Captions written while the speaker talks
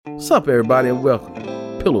What's up, everybody, and welcome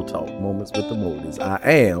to Pillow Talk Moments with the Mobleys. I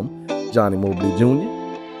am Johnny Mobley Jr.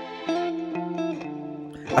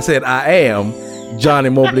 I said I am Johnny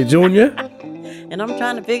Mobley Jr. And I'm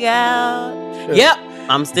trying to figure out. Yep,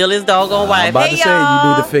 I'm still his doggone wife. I'm about hey, to say y'all.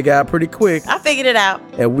 you need to figure out pretty quick. I figured it out.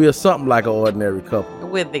 And we're something like an ordinary couple.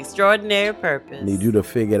 With extraordinary purpose. Need you to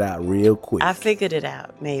figure it out real quick. I figured it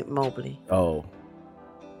out, mate Mobley. Oh.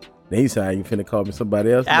 Next time you finna call me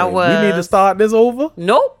somebody else. I name. was. We need to start this over?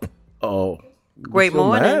 Nope. Oh. Great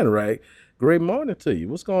morning. Mind, right. Great morning to you.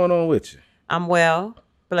 What's going on with you? I'm well,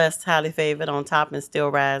 blessed, highly favored, on top and still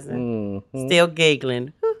rising. Mm-hmm. Still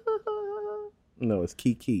giggling. No, it's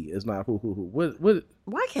Kiki. It's not who. What?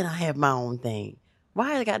 Why can't I have my own thing?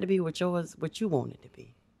 Why it got to be what you want it to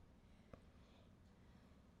be?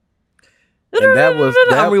 And that was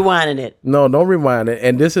I'm rewinding it. No, don't rewind it.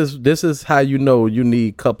 And this is how you know you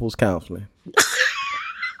need couples counseling.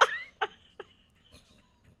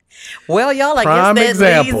 Well, y'all, I Prime guess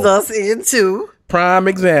that example. leads us into Prime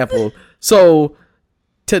example. So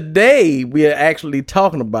today we are actually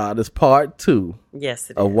talking about is part 2 yes,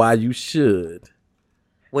 it of is. why you should.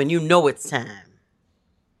 When you know it's time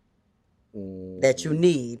that you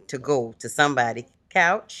need to go to somebody's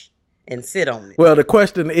couch and sit on it. Well, the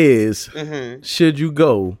question is, Mm-hmm. should you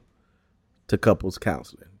go to couples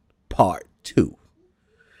counseling? Part 2.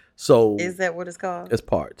 So Is that what it's called? it's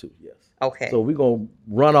part 2, yes. Okay. So we're going to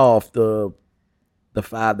run off the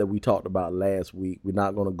 5 that we talked about last week. We're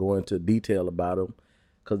not going to go into detail about them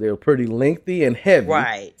because they're pretty lengthy and heavy.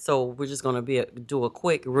 Right. So we're just going to do a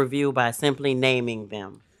quick review by simply naming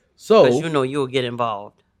them. So, Because you know you'll get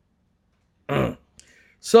involved.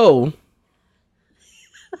 so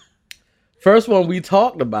first one we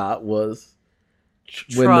talked about was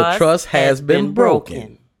when the trust has been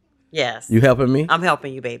broken. Yes. You helping me? I'm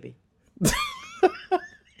helping you, baby.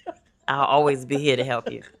 I'll always be here to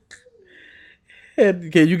help you.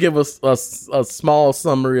 And can you give us a small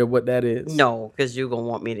summary of what that is? No, because you're going to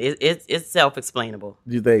want me to. It's self-explainable.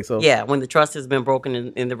 Do you think so? Yeah, when the trust has been broken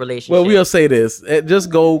in the relationship. Well, we'll say this. Just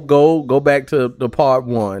go back to the part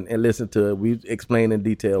 1 and listen to it. We explain in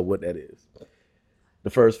detail what that is. The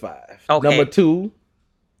first 5. Okay. Number 2.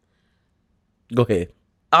 Go ahead.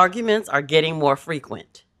 Arguments are getting more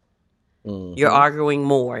frequent. Mm-hmm. You're arguing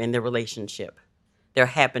more in the relationship. They're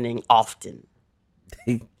happening often.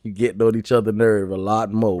 You getting on each other's nerve a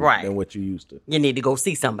lot more Right. than what you used to. You need to go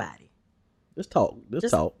see somebody. Just talk. Just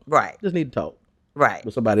talk. Right. Just need to talk Right.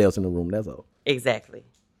 with somebody else in the room. That's all. Exactly.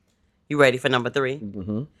 You ready for number 3?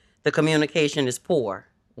 Mm-hmm. The communication is poor.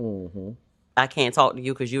 Mm-hmm. I can't talk to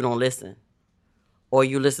you because you don't listen. Or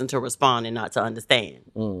you listen to respond and not to understand.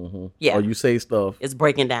 Mm-hmm. Yeah. Or you say stuff. It's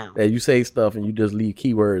breaking down. And you say stuff and you just leave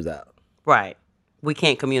keywords out. Right. We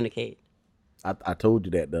can't communicate. I told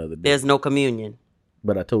you that the other day. There's no communion.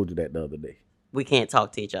 But I told you that the other day. We can't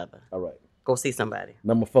talk to each other. All right. Go see somebody.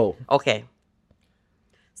 Number 4. Okay.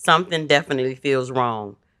 Something definitely feels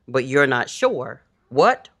wrong, but you're not sure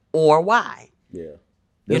what or why. Yeah.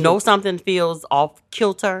 You know something feels off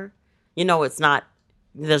kilter. You know it's not.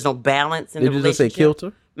 There's no balance in the Did you just relationship. say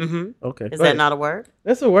kilter? Mm-hmm. Okay. Is Go that ahead. not a word?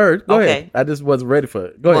 That's a word. Go Okay. ahead. I just wasn't ready for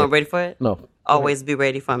it. Go You ahead. weren't ready for it? No. Always be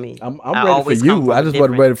ready for me. I'm I ready always for come you. from I a just wasn't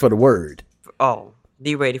different- ready for the word. Oh,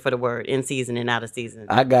 be ready for the word. In season and out of season.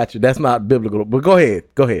 I got you. That's not biblical. But go ahead.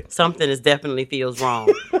 Go ahead. Something is definitely feels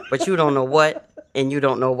wrong, but you don't know what and you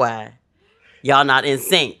don't know why. Y'all not in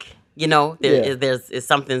sync. You know, there's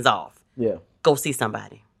something's off. Yeah. Go see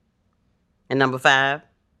somebody. And number 5,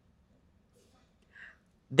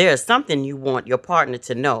 there's something you want your partner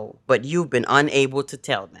to know, but you've been unable to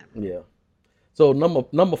tell them. Yeah. So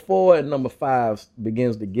number 4 and number 5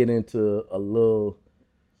 begins to get into a little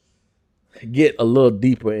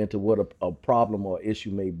deeper into what a problem or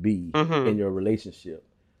issue may be in your relationship.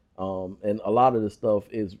 And a lot of this stuff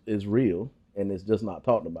is real and it's just not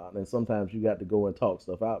talked about. And sometimes you got to go and talk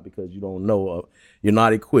stuff out because you don't know, you're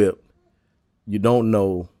not equipped. You don't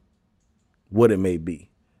know what it may be.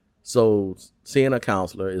 So seeing a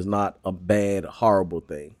counselor is not a bad, horrible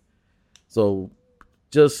thing. So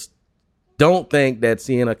just don't think that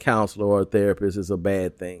seeing a counselor or a therapist is a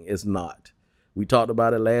bad thing. It's not. We talked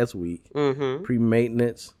about it last week. Mm-hmm.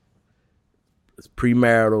 Pre-maintenance, it's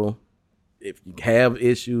premarital. If you have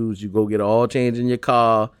issues, you go get all change in your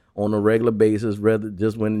car on a regular basis, rather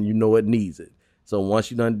just when you know it needs it. So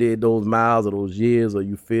once you done did those miles or those years, or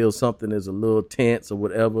you feel something is a little tense or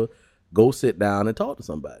whatever, go sit down and talk to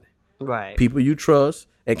somebody. Right. People you trust.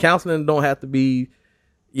 And counseling don't have to be,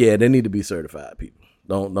 they need to be certified people.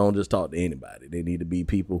 Don't just talk to anybody. They need to be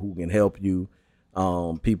people who can help you,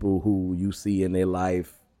 people who you see in their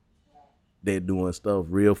life, they're doing stuff,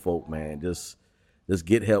 real folk, man. Just Let's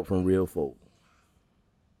get help from real folk.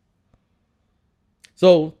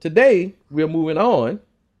 So today we're moving on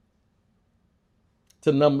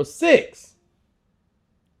to number 6.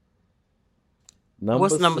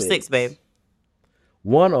 What's number 6, babe?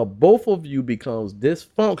 One or both of you becomes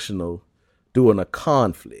dysfunctional during a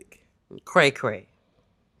conflict. Cray.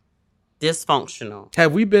 Dysfunctional.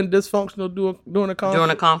 Have we been dysfunctional during a conflict? During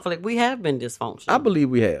a conflict, we have been dysfunctional. I believe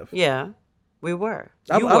we have. Yeah, we were.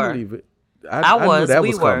 I believe it. I was. Knew that we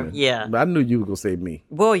was were. Coming. Yeah. I knew you were gonna say me.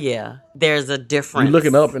 Well, yeah. There's a difference. You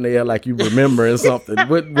looking up in the air like you remembering something.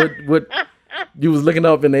 What? You was looking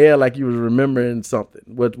up in the air like you was remembering something.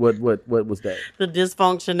 What was that? The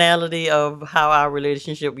dysfunctionality of how our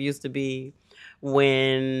relationship used to be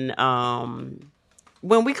when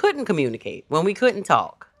we couldn't communicate, when we couldn't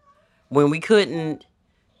talk, when we couldn't,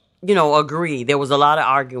 agree. There was a lot of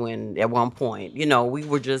arguing at one point. We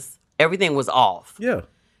were just, everything was off. Yeah.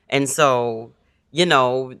 And so,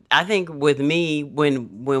 I think with me,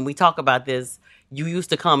 when we talk about this, you used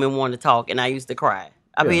to come and want to talk, and I used to cry.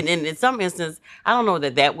 I mean, in some instance, I don't know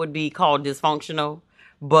that would be called dysfunctional,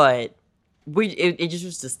 but it just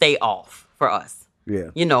used to stay off for us. Yeah.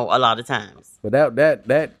 A lot of times. But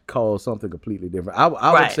that caused something completely different.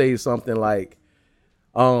 I would say something like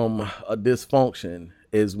a dysfunction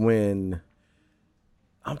is when,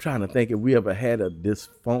 I'm trying to think if we ever had a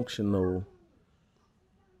dysfunctional.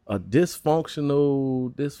 I would say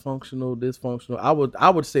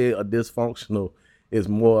a dysfunctional is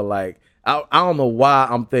more like, I don't know why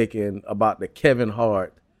I'm thinking about the Kevin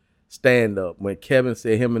Hart stand up when Kevin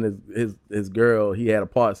said him and his girl, he had a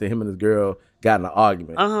part, said him and his girl got in an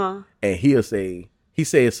argument. And he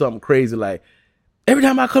said something crazy like, every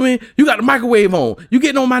time I come in, you got the microwave on. You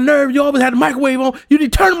getting on my nerve. You always had the microwave on. You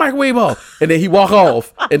need to turn the microwave off. And then he walk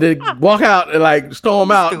off and then walk out and like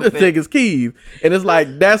storm out and take his keys. And it's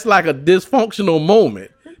like, that's like a dysfunctional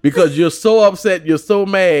moment because you're so upset. You're so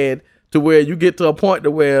mad to where you get to a point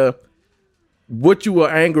to where what you were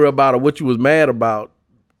angry about or what you was mad about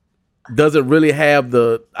doesn't really have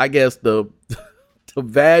the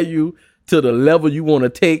value to the level you want to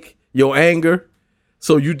take your anger.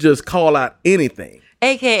 So you just call out anything.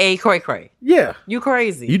 AKA cray. Yeah. You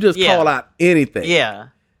crazy. You just call out anything. Yeah.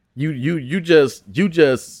 You just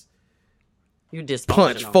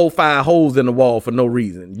punch 4-5 holes in the wall for no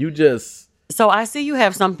reason. You just. So I see you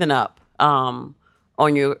have something up on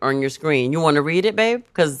your screen. You want to read it, babe?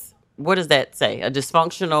 Because what does that say? A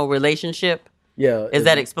dysfunctional relationship? Yeah. Is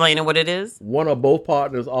that explaining what it is? One or both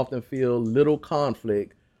partners often feel little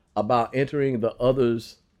conflict about entering the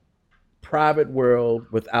other's private world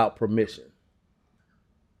without permission.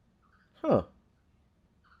 Huh.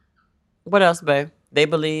 What else, babe? They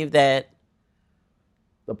believe that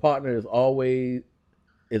the partner is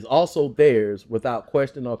also theirs without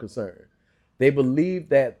question or concern. They believe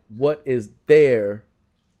that what is their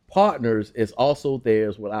partners is also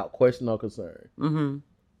theirs without question or concern. Mm-hmm.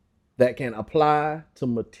 That can apply to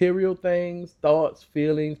material things, thoughts,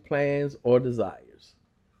 feelings, plans, or desires.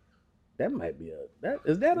 That might be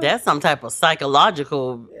that's some type of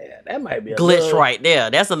psychological that might be a glitch right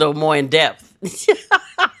there. That's a little more in depth.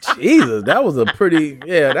 Jesus, that was pretty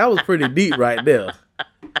deep right there.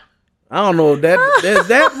 I don't know if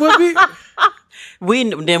that would be. We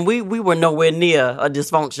were nowhere near a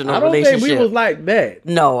dysfunctional relationship. I don't think we was like that.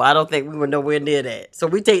 No, I don't think we were nowhere near that. So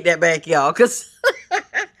we take that back, y'all, because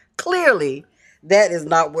clearly that is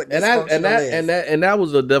not what dysfunctional is. And that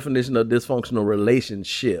was a definition of dysfunctional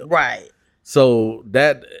relationship. Right. So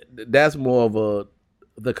that's more of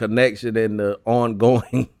the connection and the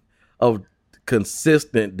ongoing of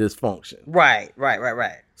consistent dysfunction. Right.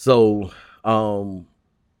 So and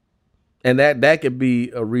that could be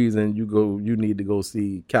a reason you need to go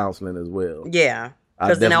see counseling as well. Yeah.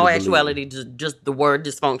 Because in all actuality, just the word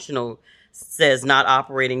dysfunctional says not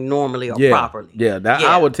operating normally or properly. Yeah,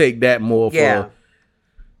 I would take that more for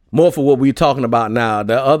what we're talking about now.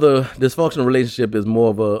 The other dysfunctional relationship is more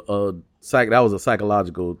of a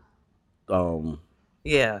psychological. But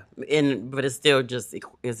it's still just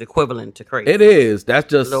is equivalent to crazy. It is. That's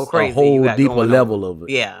just a whole deeper level of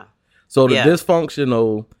it. Yeah. So the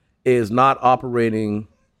dysfunctional is not operating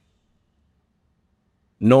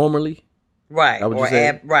normally. Right. Or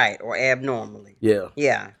abnormally. Yeah.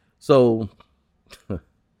 Yeah. So,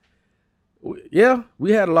 yeah,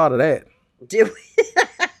 we had a lot of that. Did we?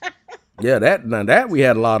 Yeah, that we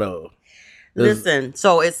had a lot of. Listen,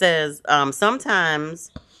 so it says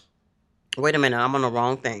sometimes. Wait a minute, I'm on the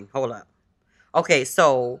wrong thing. Hold up. Okay,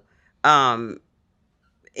 so in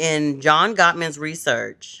John Gottman's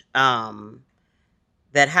research,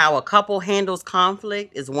 that how a couple handles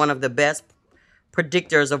conflict is one of the best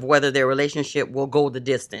predictors of whether their relationship will go the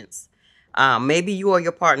distance. Maybe you or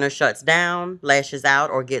your partner shuts down, lashes out,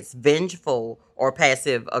 or gets vengeful or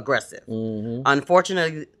passive aggressive. Mm-hmm.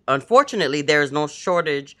 Unfortunately, there is no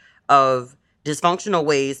shortage of dysfunctional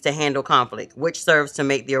ways to handle conflict, which serves to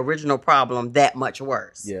make the original problem that much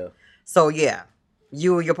worse. Yeah. So yeah,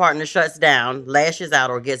 you or your partner shuts down, lashes out,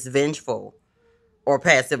 or gets vengeful or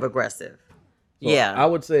passive aggressive. So yeah. I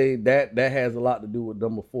would say that has a lot to do with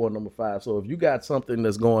number 4 and number 5. So if you got something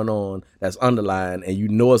that's going on that's underlying and you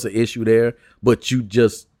know it's an issue there, but you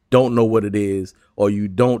just don't know what it is, or you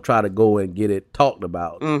don't try to go and get it talked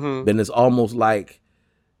about, then it's almost like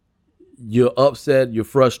you're upset, you're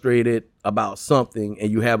frustrated about something,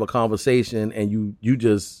 and you have a conversation, and you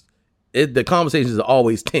just the conversations are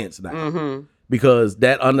always tense now. Because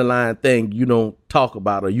that underlying thing you don't talk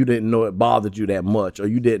about, or you didn't know it bothered you that much, or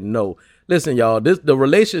you didn't know. Listen, y'all, the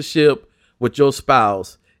relationship with your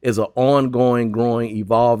spouse is an ongoing, growing,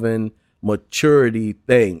 evolving maturity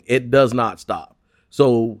thing. It does not stop.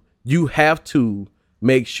 So you have to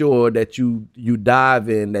make sure that you dive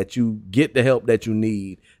in, that you get the help that you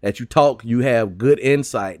need, that you talk, you have good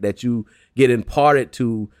insight, that you get imparted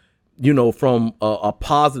to, from a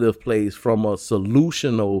positive place, from a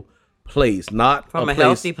solutional place, not from a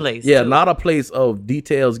healthy place. Yeah, too. not a place of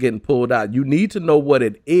details getting pulled out. You need to know what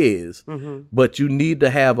it is, but you need to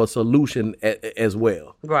have a solution as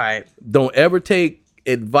well. Right. Don't ever take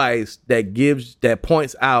advice that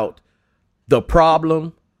points out the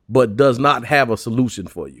problem, but does not have a solution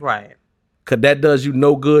for you. Right. Because that does you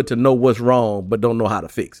no good to know what's wrong, but don't know how to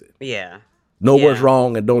fix it. Yeah. Know what's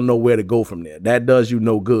wrong and don't know where to go from there. That does you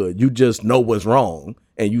no good. You just know what's wrong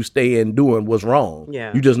and you stay in doing what's wrong.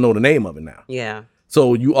 Yeah. You just know the name of it now. Yeah.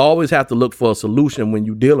 So you always have to look for a solution when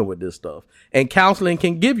you're dealing with this stuff. And counseling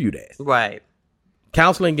can give you that. Right.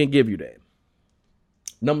 Counseling can give you that.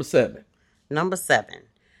 Number 7.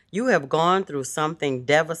 You have gone through something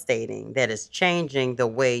devastating that is changing the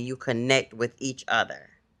way you connect with each other.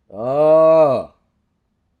 Oh.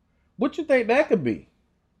 What you think that could be?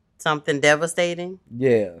 Something devastating?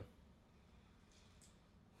 Yeah.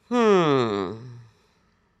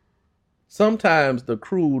 Sometimes the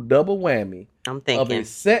cruel double whammy of a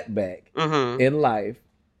setback in life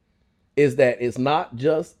is that it's not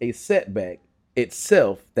just a setback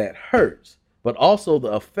itself that hurts, but also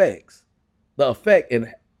the effect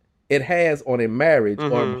it has on a marriage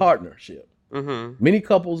or a partnership. Many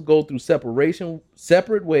couples go through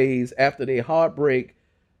separate ways after the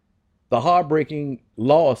heartbreaking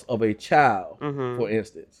loss of a child, for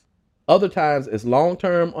instance. Other times it's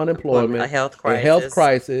long-term unemployment, a health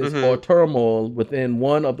crisis, or turmoil within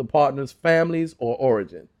one of the partner's families or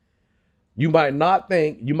origin. You might not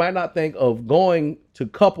think of going to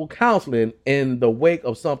couple counseling in the wake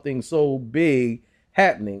of something so big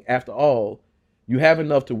happening. After all, you have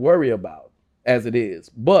enough to worry about as it is.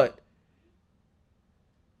 But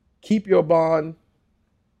keeping your bond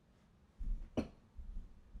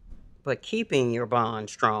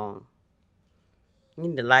strong. You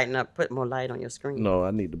need to lighten up, put more light on your screen. No,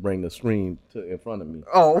 I need to bring the screen in front of me.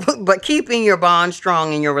 Oh, but keeping your bond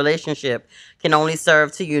strong in your relationship can only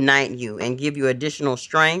serve to unite you and give you additional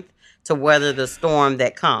strength to weather the storm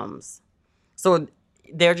that comes. So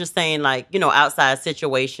they're just saying, outside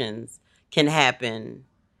situations can happen,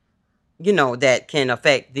 that can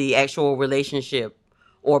affect the actual relationship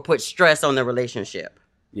or put stress on the relationship.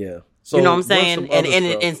 Yeah. So you know what I'm saying? And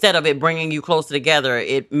instead of it bringing you closer together,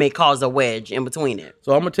 it may cause a wedge in between it.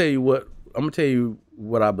 So I'm gonna tell you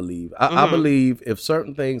what I believe. I believe if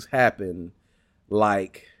certain things happen,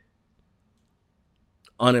 like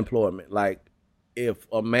unemployment, like if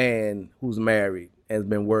a man who's married has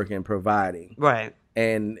been working, providing, right,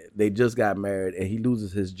 and they just got married and he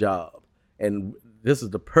loses his job, and this is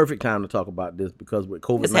the perfect time to talk about this because with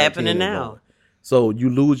COVID-19, it's happening now. So you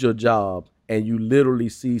lose your job and you literally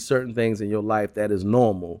see certain things in your life that is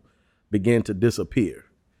normal begin to disappear.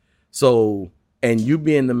 So, and you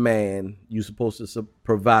being the man, you're supposed to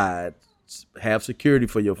provide, have security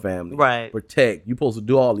for your family, right? Protect. You're supposed to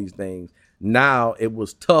do all these things. Now it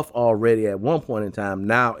was tough already at one point in time.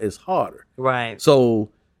 Now it's harder, right? So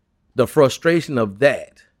the frustration of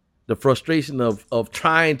that, the frustration of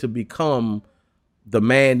trying to become the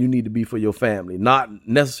man you need to be for your family, not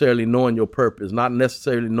necessarily knowing your purpose, not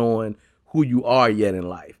necessarily knowing who you are yet in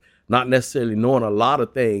life, not necessarily knowing a lot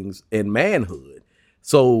of things in manhood.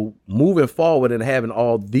 So moving forward and having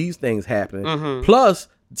all these things happening, plus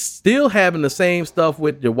still having the same stuff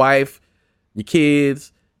with your wife, your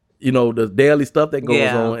kids, the daily stuff that goes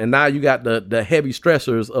on. And now you got the heavy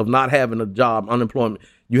stressors of not having a job, unemployment.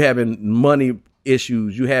 You having money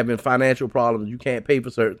issues, you having financial problems, you can't pay for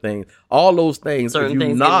certain things, all those things. Certain if you're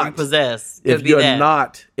things not, that we possess.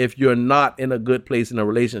 if you're not in a good place in a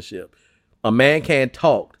relationship, a man can't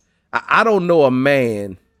talk. I don't know a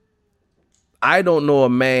man. I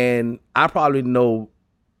probably know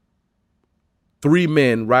 3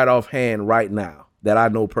 men right offhand right now that I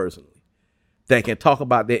know personally that can talk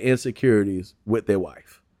about their insecurities with their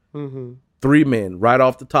wife. Mm-hmm. 3 men right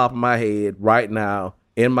off the top of my head right now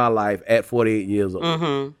in my life at 48 years old.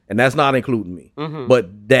 Mm-hmm. And that's not including me. Mm-hmm.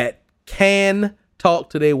 But that can talk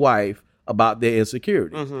to their wife about their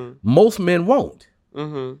insecurities. Mm-hmm. Most men won't.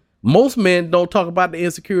 Mm-hmm. Most men don't talk about the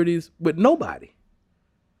insecurities with nobody.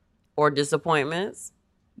 Or disappointments.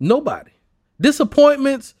 Nobody.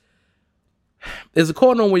 Disappointments is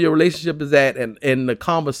according on where your relationship is at, and the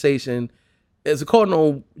conversation is according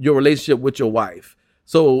on your relationship with your wife.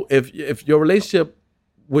 So if your relationship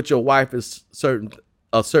with your wife is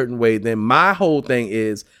a certain way, then my whole thing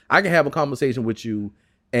is I can have a conversation with you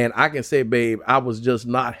and I can say, babe, I was just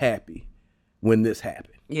not happy when this happened.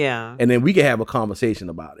 Yeah. And then we can have a conversation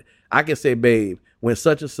about it. I can say, babe, when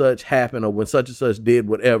such and such happened or when such and such did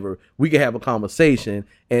whatever, we can have a conversation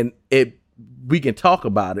and we can talk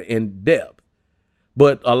about it in depth.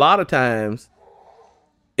 But a lot of times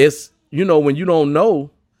it's, when you don't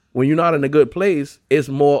know, when you're not in a good place, it's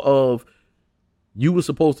more of you were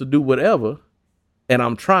supposed to do whatever and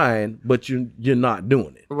I'm trying, but you're not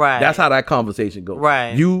doing it. Right. That's how that conversation goes.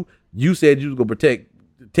 Right. You said you was going to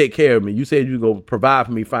take care of me. You said you were going to provide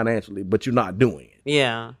for me financially, but you're not doing it.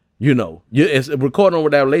 Yeah. It's recording on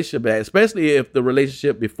where that relationship at, especially if the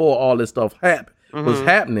relationship before all this stuff was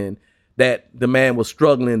happening, that the man was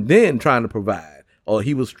struggling then trying to provide. Or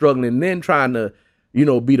he was struggling then trying to,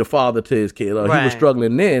 be the father to his kid. Or he was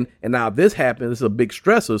struggling then, and now this happens. It's a big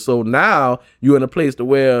stressor. So now you're in a place to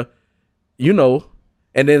where, and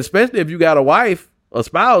then especially if you got a wife, a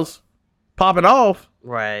spouse, popping off.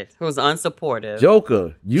 Right. Who's unsupportive.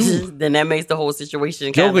 Joker, you. Then that makes the whole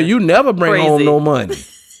situation Joker, you never bring crazy. home no money.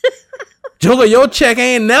 Joker, your check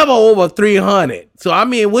ain't never over 300. So, I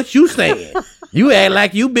mean, what you saying? You act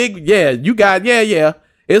like you big. Yeah, you got, yeah.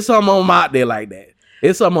 It's some of them out there like that.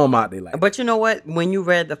 But you know what? When you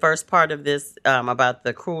read the first part of this about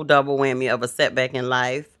the cruel double whammy of a setback in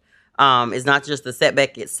life, it's not just the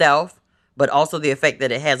setback itself, but also the effect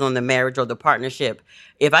that it has on the marriage or the partnership.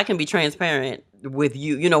 If I can be transparent with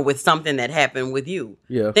you, with something that happened with you.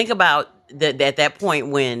 Yeah. Think about at that point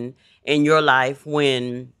when in your life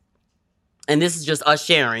when, and this is just us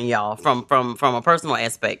sharing, y'all, from a personal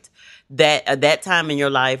aspect, that at that time in your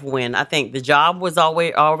life when I think the job was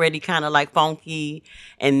already kind of like funky,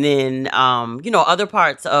 and then other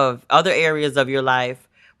areas of your life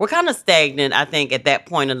were kind of stagnant, I think, at that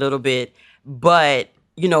point a little bit. But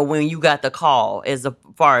when you got the call as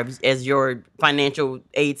far as your financial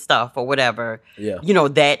aid stuff or whatever,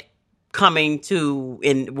 that coming to,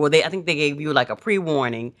 I think they gave you like a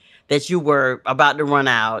pre-warning that you were about to run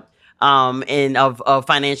out. And of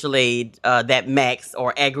financial aid, that max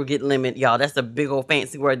or aggregate limit, y'all, that's a big old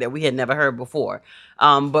fancy word that we had never heard before.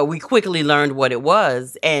 But we quickly learned what it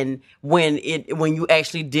was. And when you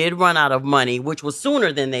actually did run out of money, which was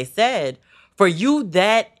sooner than they said, for you,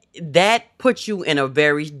 that puts you in a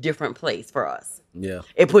very different place for us. Yeah.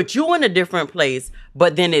 It put you in a different place,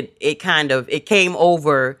 but then it came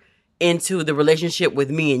over into the relationship with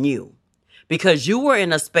me and you, because you were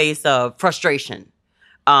in a space of frustration.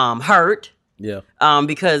 Hurt. Yeah.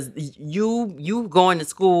 Because you going to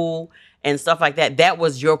school and stuff like that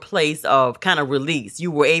was your place of kind of release.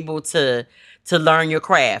 You were able to learn your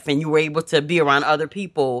craft, and you were able to be around other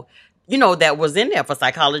people, that was in there for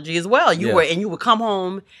psychology as well. You would come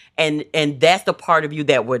home and that's the part of you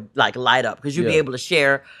that would like light up, because you'd be able to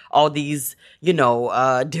share all these,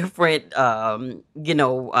 different,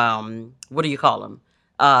 what do you call them?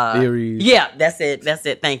 Theories. Yeah, that's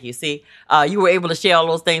it. Thank you. See, you were able to share all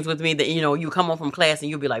those things with me that, you come home from class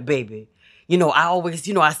and you'll be like, baby, I always,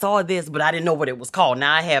 I saw this, but I didn't know what it was called.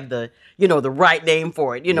 Now I have the, the right name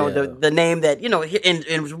for it, the name that,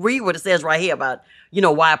 and read what it says right here about,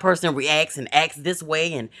 why a person reacts and acts this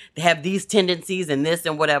way and they have these tendencies and this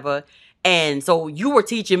and whatever. And so you were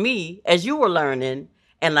teaching me as you were learning.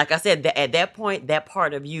 And like I said, at that point, that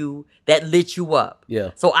part of you that lit you up.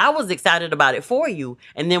 Yeah. So I was excited about it for you.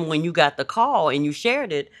 And then when you got the call and you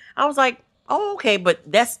shared it, I was like, oh, okay, but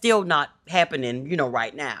that's still not happening,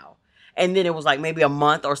 right now. And then it was like maybe a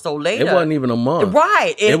month or so later. It wasn't even a month.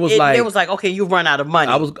 Right. It was like, okay, you run out of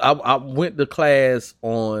money. I went to class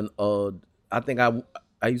on, I think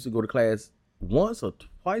I used to go to class once or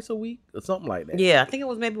twice a week or something like that. Yeah, I think it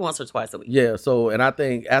was maybe once or twice a week. Yeah, so, and I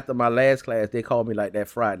think after my last class, they called me like that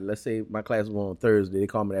Friday. Let's say my class was on Thursday. They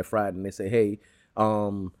called me that Friday and they say, hey,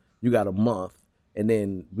 you got a month and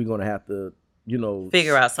then we're going to have to,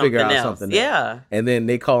 figure out something else. Something yeah. else. And then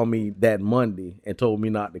they called me that Monday and told me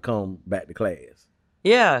not to come back to class.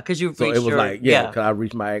 Yeah, because you reached So it was because I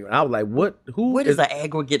reached my aggregate. I was like, what is an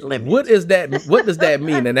aggregate limit? What is that? What does that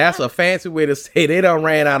mean? And that's a fancy way to say they done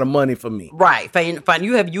ran out of money for me. Right. Fine.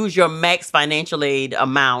 You have used your max financial aid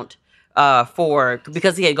amount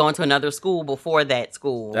because he had gone to another school before that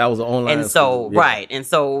school. That was an online and so school. Yeah. Right. And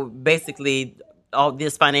so basically all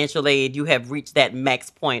this financial aid, you have reached that max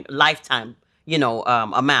point, lifetime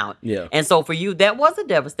amount. Yeah. And so for you, that was a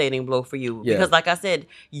devastating blow for you. Yeah. Because like I said,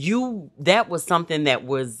 that was something that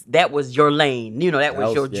was your lane. That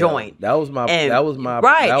was your joint. That was my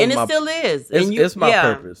right. And it still is. It's my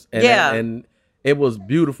purpose. And it was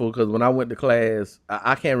beautiful because when I went to class,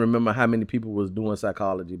 I can't remember how many people was doing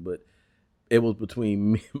psychology, but it was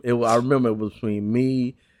between me. I remember it was between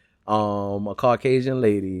me, a Caucasian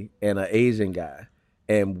lady, and an Asian guy.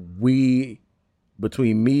 And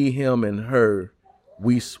between me, him, and her,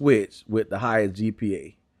 we switched with the highest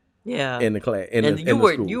GPA. Yeah. In the class.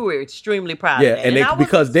 You were extremely proud of that. And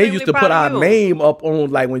because they used to put our name up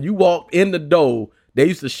on, like when you walked in the door, they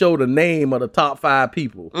used to show the name of the top 5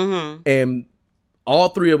 people. Mm-hmm. And all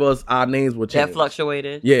 3 of us, our names were changed. That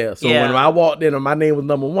fluctuated. Yeah. So when I walked in and my name was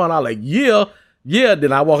number 1, I was like, yeah.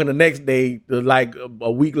 Then I walk in the next day, like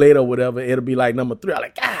a week later or whatever, it'll be like number 3. I'm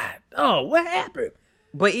like, God, what happened?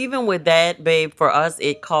 But even with that, babe, for us,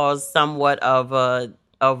 it caused somewhat of a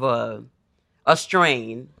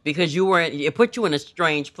strain because it put you in a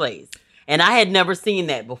strange place. And I had never seen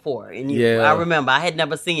that before. And I remember I had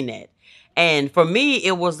never seen that. And for me,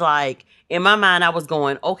 it was like, in my mind, I was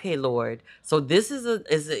going, okay, Lord, so this is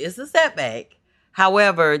a setback.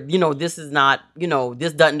 However, this is not,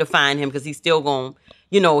 this doesn't define him because he's still going,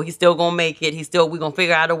 he's still going to make it. We're going to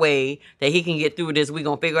figure out a way that he can get through this. We're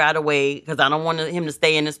going to figure out a way because I don't want him to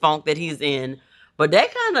stay in this funk that he's in. But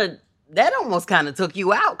that almost kind of took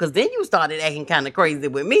you out because then you started acting kind of crazy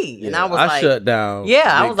with me. Yeah, and I was I shut down.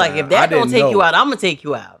 Yeah, I was like, if that don't take you out, I'm going to take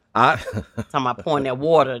you out. Talking about pouring that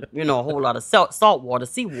water, a whole lot of salt water,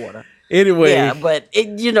 seawater. Anyway. Yeah, but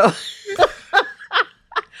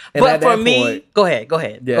But for me, go ahead. Yeah, go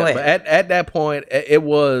ahead. But at that point,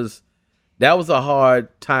 that was a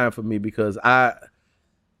hard time for me because I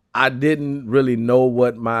didn't really know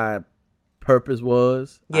what my purpose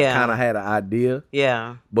was. Yeah. I kind of had an idea.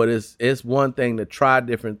 Yeah. But it's one thing to try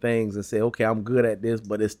different things and say, okay, I'm good at this,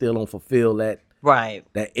 but it still don't fulfill that. Right.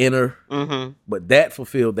 That inner. Mm-hmm. But that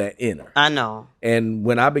fulfilled that inner. I know. And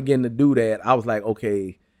when I began to do that, I was like,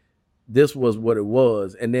 okay, this was what it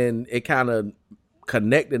was. And then it kind of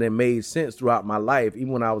connected and made sense throughout my life.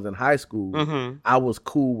 Even when I was in high school, mm-hmm. I was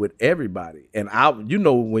cool with everybody. And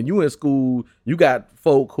when you in school, you got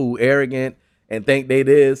folk who arrogant and think they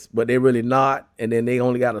this, but they really not. And then they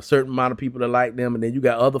only got a certain amount of people that like them. And then you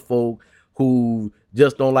got other folk who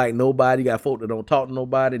just don't like nobody. You got folk that don't talk to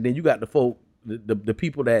nobody. Then you got the folk, the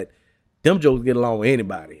people that them jokes get along with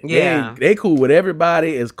anybody. Yeah. They cool with everybody.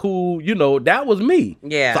 It's cool. That was me.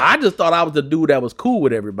 Yeah. So I just thought I was the dude that was cool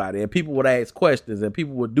with everybody. And people would ask questions and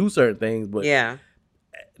people would do certain things. But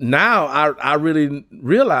now I really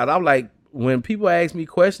realize, I'm like, when people ask me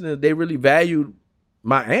questions, they really value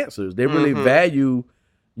my answers. They really mm-hmm. value,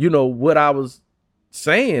 what I was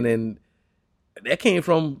saying. And that came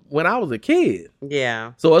from when I was a kid.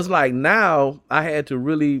 Yeah. So it's like now I had to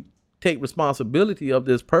really take responsibility of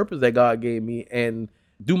this purpose that God gave me and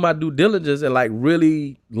do my due diligence and like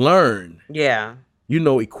really learn. Yeah.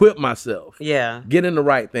 Equip myself. Yeah. Get in the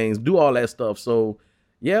right things, do all that stuff. So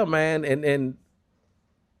yeah, man. And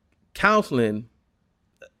counseling.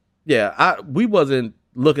 Yeah. We wasn't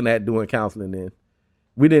looking at doing counseling then.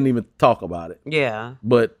 We didn't even talk about it. Yeah.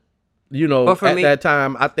 But that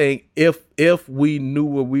time, I think if we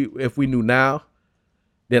knew now,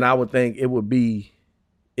 then I would think it would be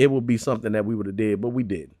something that we would have did, but we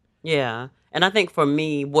didn't. Yeah. And I think for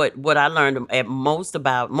me, what I learned at most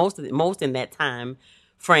in that time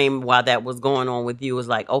frame while that was going on with you was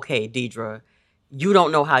like, okay, Deidre, you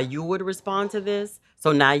don't know how you would respond to this.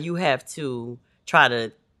 So now you have to try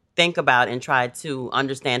to think about and try to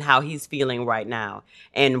understand how he's feeling right now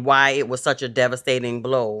and why it was such a devastating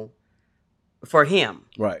blow for him.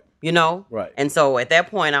 Right. Right. And so at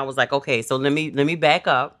that point I was like, okay, so let me back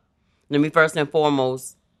up. Let me first and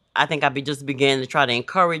foremost, I think I just began to try to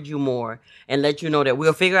encourage you more and let you know that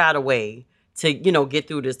we'll figure out a way to, get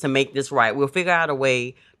through this, to make this right. We'll figure out a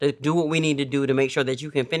way to do what we need to do to make sure that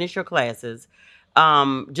you can finish your classes.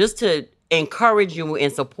 Just to encourage you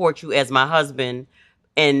and support you as my husband,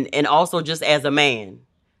 and also just as a man.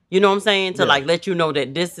 You know what I'm saying? To like let you know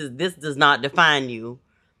that this does not define you.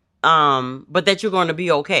 But that you're going to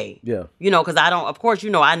be okay. Yeah. You know, because of course,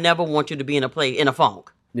 I never want you to be in a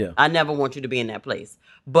funk. Yeah. I never want you to be in that place.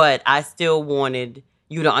 But I still wanted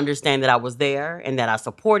you to understand that I was there and that I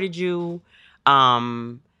supported you.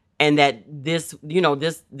 And that this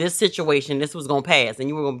situation, this was going to pass, and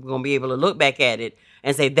you were going to be able to look back at it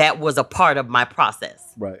and say that was a part of my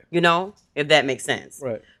process. Right. If that makes sense.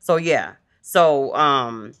 Right. So, yeah.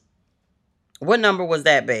 So, what number was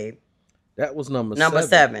that, babe? That was number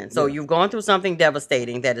 7. So you've gone through something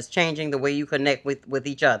devastating that is changing the way you connect with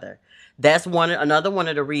each other. That's another one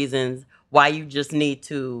of the reasons why you just need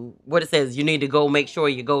to, what it says, you need to go make sure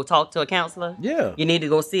you go talk to a counselor. Yeah. You need to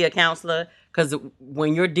go see a counselor, because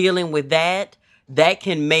when you're dealing with that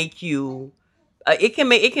can make you,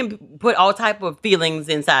 it can put all type of feelings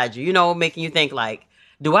inside you, making you think like,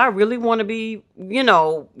 do I really want to be,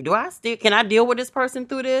 can I deal with this person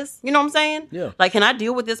through this? You know what I'm saying? Yeah. Like, can I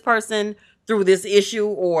deal with this person through this issue?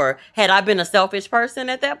 Or had I been a selfish person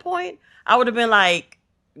at that point, I would have been like,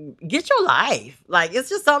 get your life. Like, it's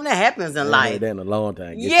just something that happens in life. That in a long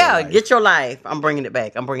time. Get your life. I'm bringing it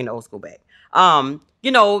back. I'm bringing the old school back.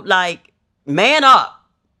 Like, man up.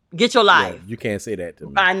 Get your life. Yeah, you can't say that to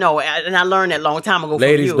me. I know, and I learned that a long time ago.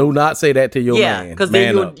 Ladies, from you. do not say that to your man. Because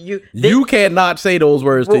then you cannot say those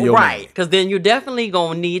words to your man. Right, because then you're definitely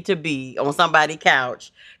going to need to be on somebody's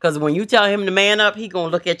couch. Because when you tell him to man up, he going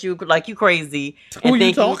to look at you like you crazy. Who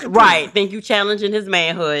you talking to? Think you challenging his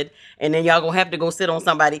manhood. And then y'all going to have to go sit on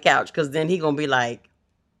somebody's couch, because then he going to be like,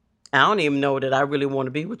 I don't even know that I really want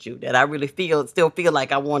to be with you. That I really still feel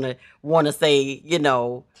like I want to say,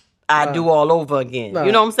 I do all over again.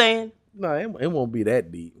 You know what I'm saying? No, it won't be that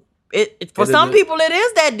deep. For some people, it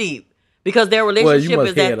is that deep, because their relationship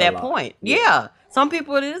is at that point. Yeah. Some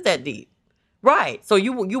people, it is that deep. Right. So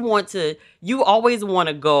you always want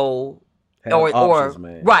to go have options,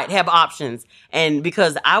 man. Right, have options. And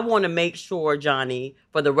because I want to make sure, Johnny,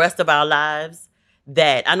 for the rest of our lives,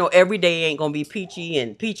 that I know every day ain't going to be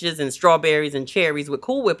peaches and strawberries and cherries with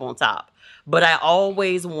Cool Whip on top. But I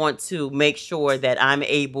always want to make sure that I'm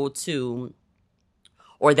able to,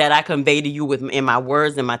 or that I convey to you in my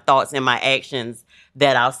words and my thoughts and my actions,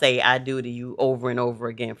 that I'll say I do to you over and over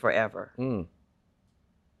again forever. I'm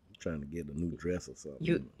trying to get a new dress or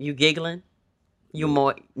something. You giggling? You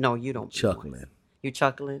more? No, you don't. Chuckling. You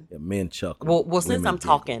chuckling? Yeah, men chuckling. Well, since I'm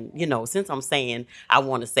talking, since I'm saying I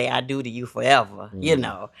want to say I do to you forever,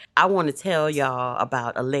 I want to tell y'all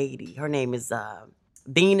about a lady. Her name is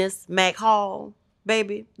Venus McHall.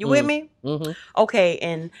 Baby, you with me? Mm-hmm. Okay,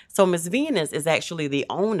 and so Miss Venus is actually the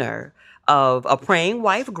owner of a Praying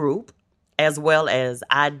Wife group, as well as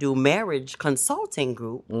I Do Marriage Consulting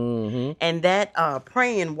Group. Mm-hmm. And that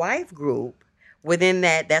Praying Wife group, within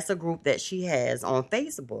that's a group that she has on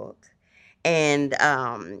Facebook. And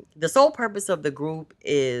the sole purpose of the group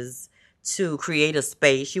is to create a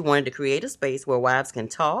space. She wanted to create a space where wives can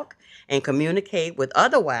talk and communicate with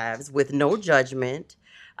other wives with no judgment.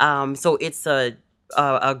 So it's a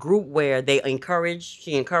group where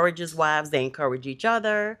she encourages wives, they encourage each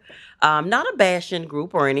other. Not a bashing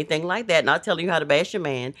group or anything like that, not telling you how to bash your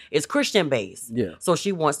man. It's Christian based. Yeah. So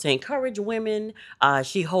she wants to encourage women.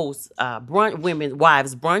 She hosts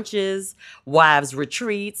wives brunches, wives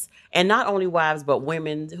retreats, and not only wives, but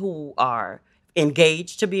women who are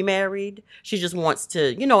engaged to be married. She just wants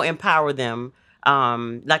to, empower them.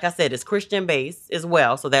 Like I said, it's Christian based as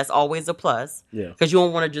well, so that's always a plus. Yeah. Because you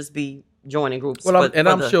don't want to just be joining groups. Well,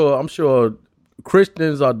 I'm sure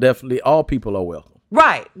Christians are definitely, all people are welcome.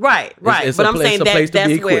 Right. It's but a I'm place, saying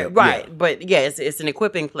that's where, right. Yeah. But yeah, it's an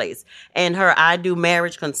equipping place. And her I Do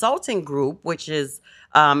Marriage Consulting Group, which is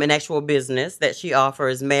an actual business that she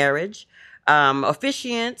offers marriage,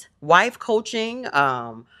 officiant, wife coaching,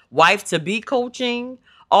 wife to be coaching,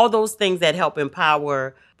 all those things that help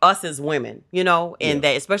empower us as women, and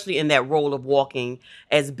that, especially in that role of walking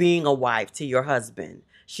as being a wife to your husband.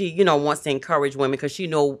 She, wants to encourage women, because she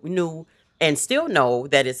knew and still know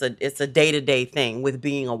that it's a day-to-day thing with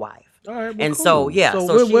being a wife. All right, and cool.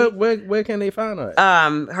 So where can they find her?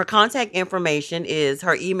 Her contact information is,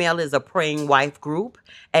 her email is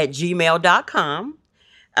aprayingwifegroup@gmail.com.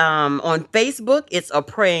 On Facebook, it's A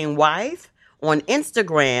Praying Wife. On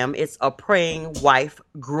Instagram, it's A Praying Wife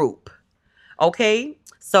Group. Okay,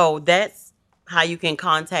 so that's how you can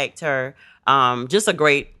contact her. Just a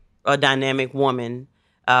great, dynamic woman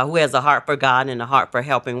who has a heart for God and a heart for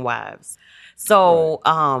helping wives. So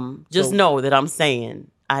just know that I'm saying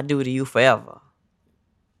I do to you forever.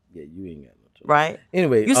 Yeah, you ain't got no choice. Right?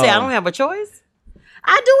 Anyway, you say I don't have a choice?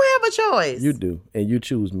 I do have a choice. You do, and you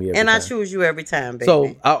choose me every and time. I choose you every time, baby.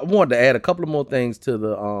 So I wanted to add a couple of more things to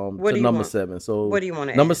the number 7. So what do you want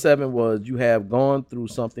to number add? 7 was you have gone through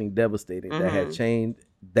something devastating that had changed.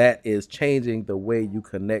 That is changing the way you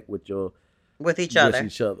connect with each other.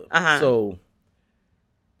 Uh-huh. So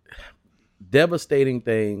devastating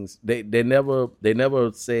things. They never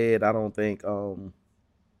said. I don't think.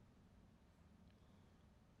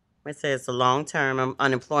 It says a long-term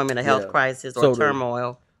unemployment, a health crisis, or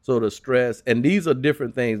turmoil. So the stress, and these are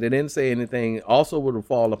different things. They didn't say anything. Also, would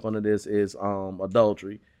fall up under this is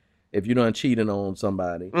adultery. If you're done cheating on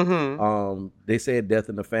somebody, they said death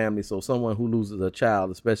in the family. So someone who loses a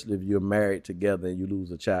child, especially if you're married together and you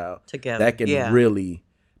lose a child together, that can really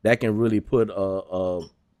put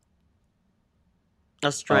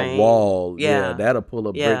a strain, a wall. Yeah, that'll pull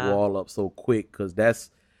a brick wall up so quick because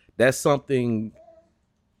that's something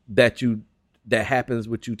that happens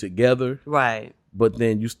with you together, right? But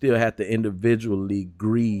then you still have to individually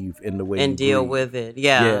grieve in the way and you deal grieve. with it.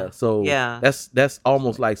 Yeah. So that's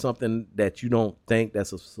almost like something that you don't think that's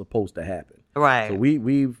supposed to happen. Right. So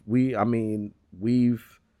we've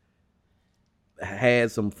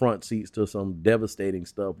had some front seats to some devastating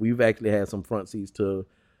stuff. We've actually had some front seats to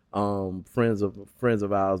friends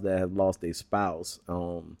of ours that have lost their spouse.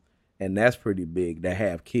 And that's pretty big, that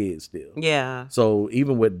have kids still. Yeah. So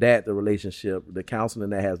even with that, the relationship, the counseling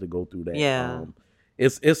that has to go through that. Yeah.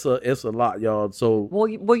 It's a lot, y'all. So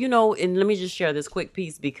well, and let me just share this quick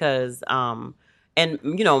piece because and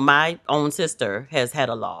my own sister has had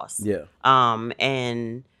a loss. Yeah.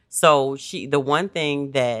 And so the one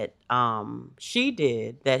thing that she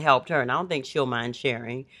did that helped her, and I don't think she'll mind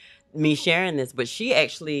me sharing this, but she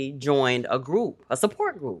actually joined a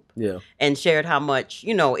support group. Yeah. And shared how much,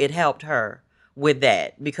 it helped her with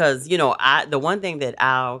that. Because, the one thing that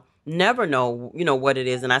I'll never know, what it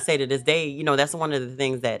is, and I say to this day, that's one of the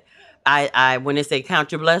things that I when they say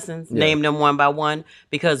count your blessings, name them one by one,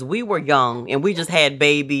 because we were young and we just had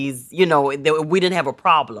babies, we didn't have a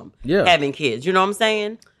problem having kids. You know what I'm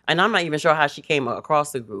saying? And I'm not even sure how she came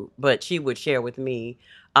across the group, but she would share with me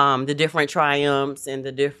the different triumphs and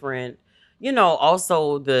the different,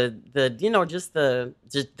 also the just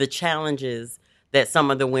the challenges that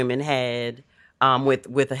some of the women had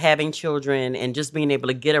with having children and just being able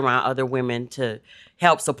to get around other women to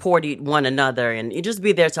help support one another and just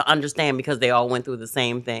be there to understand because they all went through the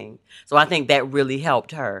same thing. So I think that really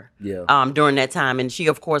helped her during that time. And she,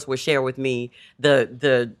 of course, would share with me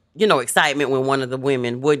the excitement when one of the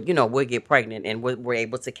women would get pregnant and were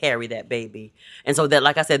able to carry that baby. And so that,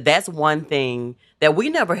 like I said, that's one thing that we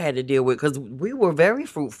never had to deal with because we were very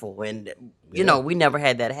fruitful and, we never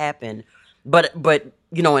had that happen. But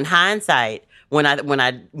in hindsight, when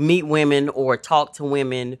I meet women or talk to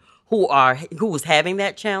women who was having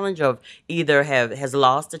that challenge of either has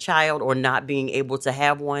lost a child or not being able to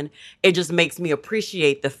have one, it just makes me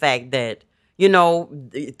appreciate the fact that,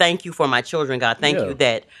 thank you for my children, God. Thank you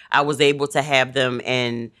that I was able to have them.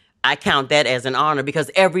 And I count that as an honor because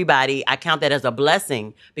I count that as a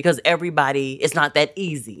blessing because it's not that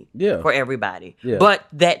easy for everybody. Yeah. But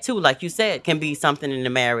that too, like you said, can be something in the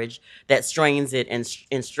marriage that strains it and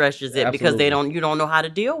stresses it. Absolutely. Because you don't know how to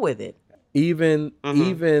deal with it. Even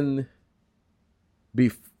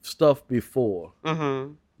stuff before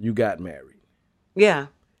you got married. Yeah.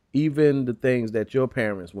 Even the things that your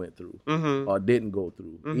parents went through or didn't go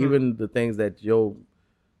through. Even the things that your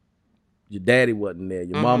daddy wasn't there,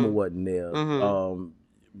 your mama wasn't there,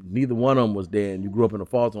 neither one of them was there, and you grew up in a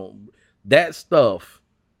foster home. That stuff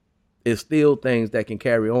is still things that can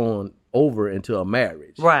carry on over into a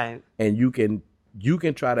marriage. Right. And you can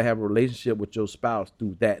try to have a relationship with your spouse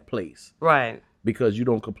through that place. Right. Because you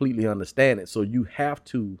don't completely understand it. So you have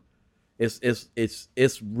to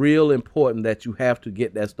it's real important that you have to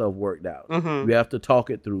get that stuff worked out. You have to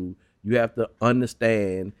talk it through. You have to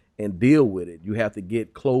understand and deal with it. You have to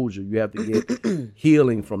get closure. You have to get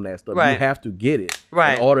healing from that stuff. Right. You have to get it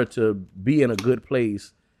in order to be in a good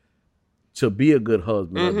place, to be a good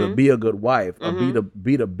husband, or to be a good wife, or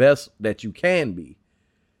be the best that you can be.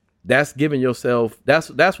 That's giving yourself.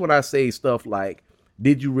 That's when I say stuff like,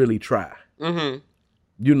 "Did you really try?"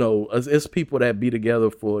 It's people that be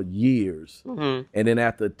together for years. And then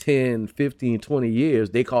after 10, 15, 20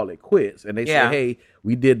 years, they call it quits. And they say, hey,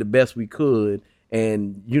 we did the best we could.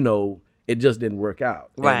 And, it just didn't work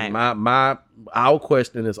out. Right. And our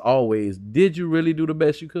question is always, did you really do the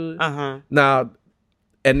best you could? Now,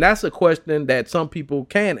 and that's a question that some people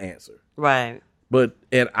can answer. Right. But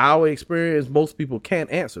in our experience, most people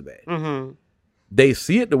can't answer that. They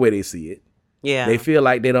see it the way they see it. Yeah. They feel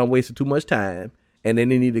like they done wasted too much time. and then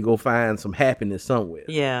they need to go find some happiness somewhere.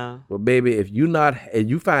 Yeah. Well, baby, if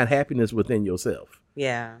you find happiness within yourself.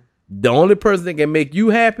 Yeah. The only person that can make you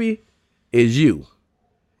happy is you.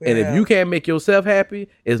 Yeah. And if you can't make yourself happy,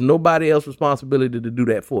 it's nobody else's responsibility to do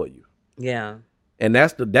that for you. Yeah. And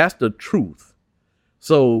that's the truth.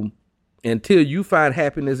 So until you find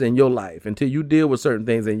happiness in your life, until you deal with certain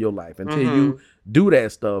things in your life, until you do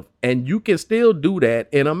that stuff, and you can still do that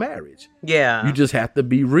in a marriage. Yeah. You just have to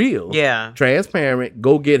be real. Yeah. Transparent,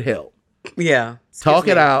 go get help. Yeah. Talk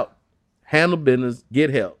it out, handle business, get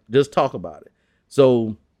help. Just talk about it.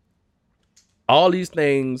 So all these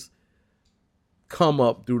things come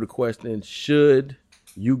up through the question, should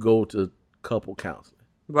you go to couple counseling?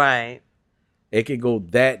 Right. It can go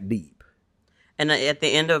that deep. And at the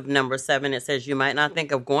end of number 7, it says, you might not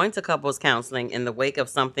think of going to couples counseling in the wake of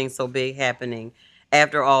something so big happening.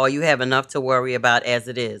 After all, you have enough to worry about as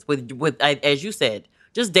it is. With as you said,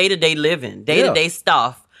 just day-to-day living, day-to-day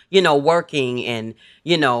stuff, working and,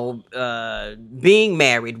 being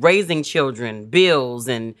married, raising children, bills,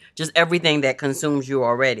 and just everything that consumes you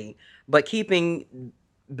already. But keeping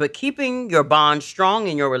your bond strong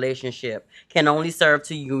in your relationship can only serve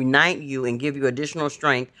to unite you and give you additional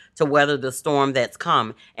strength to weather the storm that's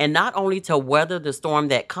come. And not only to weather the storm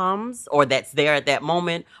that comes or that's there at that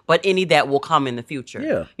moment, but any that will come in the future.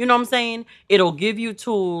 Yeah. You know what I'm saying? It'll give you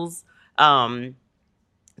tools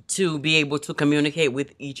to be able to communicate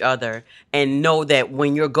with each other and know that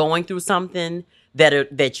when you're going through something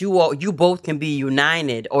that you both can be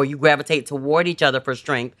united, or you gravitate toward each other for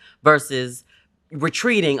strength versus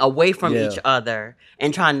retreating away from each other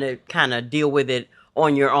and trying to kind of deal with it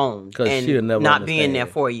on your own and she'll never not understand. being there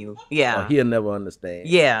for you. Yeah. He'll never understand.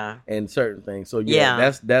 Yeah. And certain things. So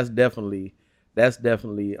that's definitely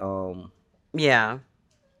yeah.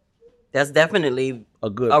 That's definitely a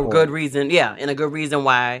good reason. Yeah. And a good reason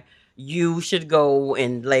why you should go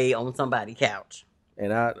and lay on somebody's couch.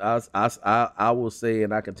 And I will say,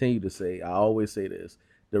 and I continue to say, I always say this,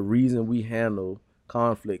 the reason we handle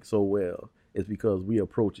conflict so well is because we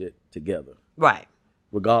approach it together. Right.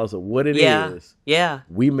 Regardless of what it is. Yeah.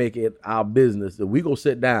 We make it our business that we go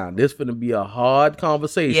sit down. This finna be a hard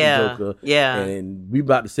conversation, Joker. Yeah. And we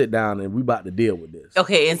about to sit down and we about to deal with this.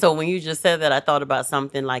 Okay, and so when you just said that, I thought about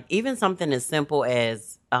something like even something as simple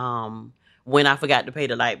as when I forgot to pay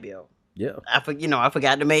the light bill. Yeah. I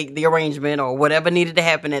forgot to make the arrangement or whatever needed to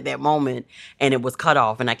happen at that moment, and it was cut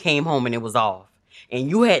off, and I came home and it was off. And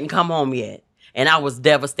you hadn't come home yet. And I was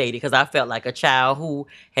devastated because I felt like a child who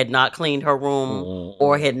had not cleaned her room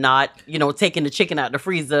or had not, taken the chicken out the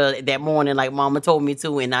freezer that morning like Mama told me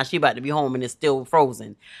to, and now she about to be home and it's still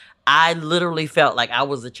frozen. I literally felt like I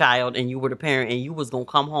was a child and you were the parent and you was going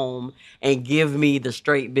to come home and give me the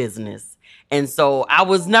straight business. And so I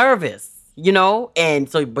was nervous. And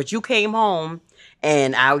so, but you came home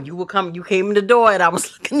and you came in the door and I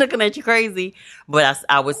was looking at you crazy. But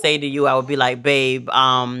I would say to you, I would be like, babe,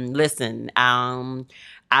 listen,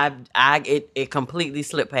 it completely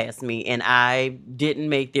slipped past me and I didn't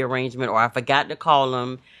make the arrangement, or I forgot to call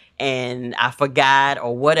him and I forgot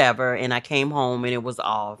or whatever. And I came home and it was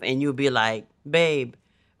off. And you'd be like, babe,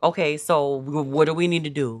 okay, so what do we need to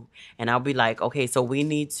do? And I'll be like, okay, so we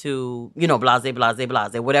need to, blase,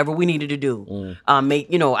 whatever we needed to do.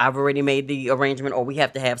 I've already made the arrangement, or we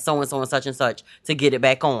have to have so-and-so and such and such to get it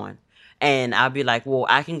back on. And I'll be like, well,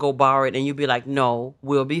 I can go borrow it. And you'll be like, no,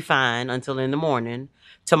 we'll be fine until in the morning.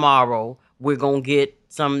 Tomorrow, we're going to get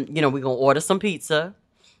some, we're going to order some pizza.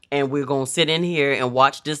 And we're going to sit in here and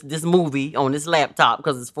watch this movie on this laptop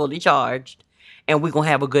because it's fully charged. And we're going to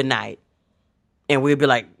have a good night. And we'd be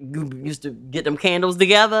like, you used to get them candles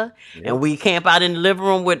together, and we camp out in the living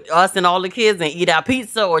room with us and all the kids and eat our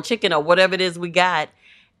pizza or chicken or whatever it is we got.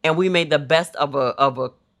 And we made the best of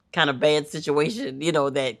a kind of bad situation,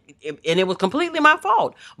 and it was completely my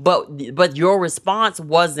fault. But your response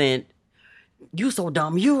wasn't, you so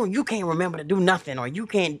dumb, you can't remember to do nothing, or you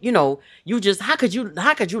can't, you just, how could you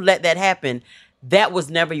let that happen? That was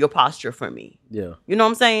never your posture for me. Yeah. You know what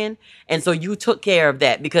I'm saying? And so you took care of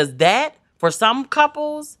that, because that, for some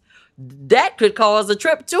couples, that could cause a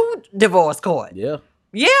trip to divorce court. Yeah.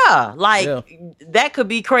 Yeah. That could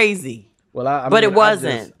be crazy. Well, but it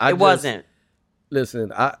wasn't. It wasn't.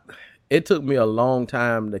 Listen, it took me a long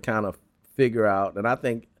time to kind of figure out, and I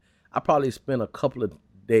think I probably spent a couple of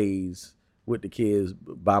days with the kids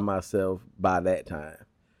by myself by that time.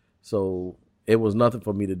 So it was nothing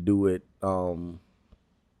for me to do it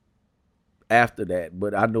after that,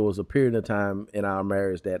 but I know it was a period of time in our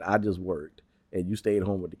marriage that I just worked and you stayed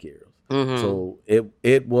home with the kids. Mm-hmm. So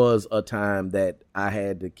it was a time that I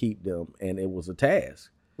had to keep them, and it was a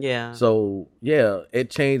task. Yeah. So yeah, it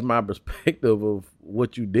changed my perspective of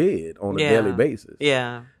what you did on a daily basis.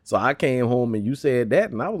 Yeah. So I came home and you said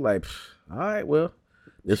that, and I was like, all right, well,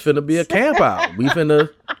 this finna be a camp out. We finna.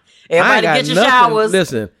 Everybody get your showers.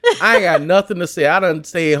 Listen, I ain't got nothing to say. I done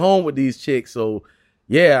stay home with these chicks, so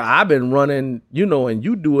yeah, I've been running, and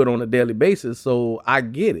you do it on a daily basis, so I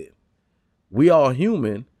get it. We all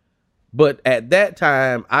human, but at that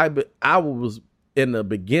time, I was in the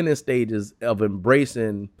beginning stages of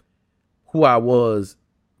embracing who I was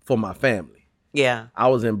for my family. Yeah. I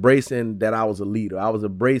was embracing that I was a leader. I was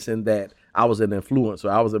embracing that I was an influencer.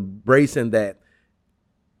 I was embracing that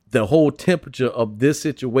the whole temperature of this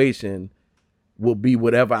situation will be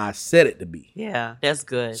whatever I set it to be. Yeah, that's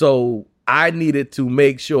good. So I needed to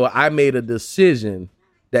make sure I made a decision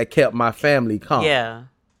that kept my family calm. Yeah.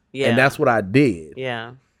 Yeah. And that's what I did.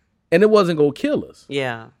 Yeah. And it wasn't going to kill us.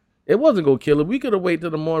 Yeah. It wasn't going to kill us. We could have waited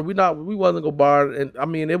till the morning. We wasn't going to bar. And I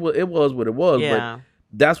mean, it was what it was. Yeah. But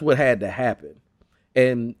that's what had to happen.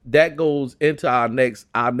 And that goes into our next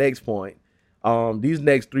point. These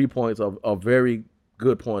next 3 points are very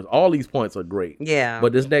good points. All these points are great. Yeah.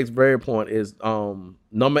 But this next very point is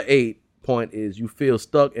number 8 point is you feel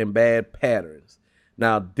stuck in bad patterns.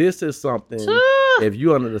 Now, this is something, if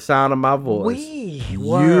you're under the sound of my voice,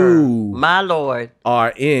 you, my Lord,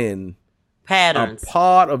 are in patterns. A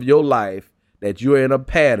part of your life that you're in a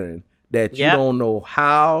pattern that you don't know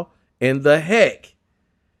how in the heck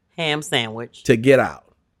ham sandwich to get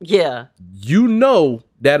out. Yeah. You know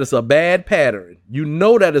that it's a bad pattern. You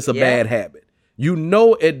know that it's a bad habit. You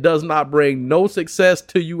know it does not bring no success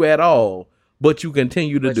to you at all, but you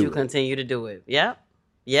continue to do it. Continue to do it. Yep.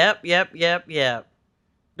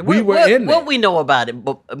 We were in there. What we know about it,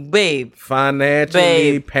 babe?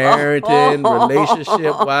 Financially, parenting,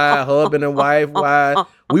 relationship-wise, husband and wife-wise.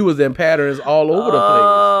 We was in patterns all over the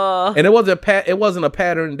place. And it wasn't a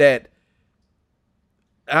pattern that,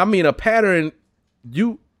 I mean, a pattern,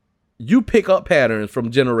 you pick up patterns from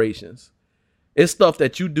generations. It's stuff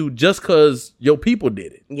that you do just because your people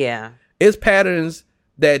did it. Yeah. It's patterns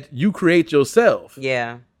that you create yourself.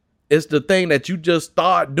 Yeah. It's the thing that you just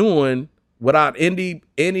start doing without any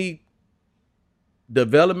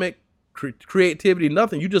development, creativity,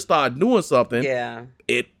 nothing. You just start doing something. Yeah.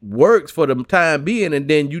 It works for the time being, and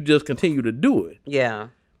then you just continue to do it. Yeah.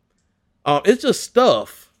 It's just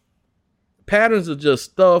stuff. Patterns are just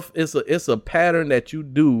stuff. It's a pattern that you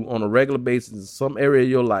do on a regular basis in some area of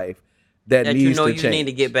your life that needs to change. You need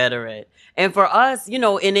to get better at. And for us,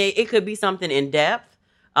 and it could be something in depth,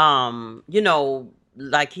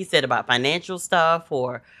 like he said about financial stuff,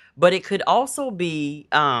 but it could also be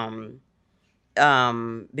because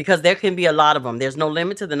there can be a lot of them. There's no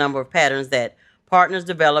limit to the number of patterns that partners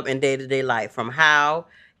develop in day-to-day life. From how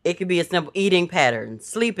it could be a simple eating pattern,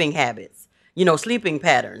 sleeping habits, sleeping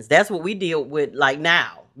patterns. That's what we deal with like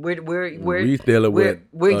now. We're getting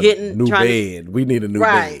new bed. We need a new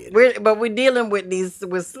bed. We're dealing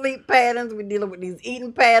with sleep patterns. We're dealing with these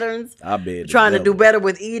eating patterns. I bet. Trying to do better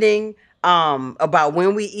with eating. About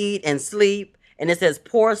when we eat and sleep. And it says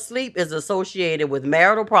poor sleep is associated with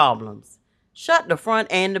marital problems. Shut the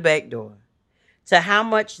front and the back door. To how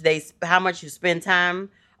much you spend time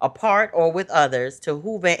apart or with others, to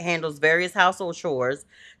who handles various household chores,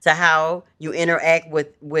 to how you interact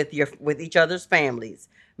with each other's families.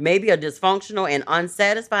 Maybe a dysfunctional and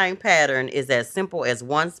unsatisfying pattern is as simple as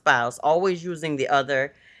one spouse always using the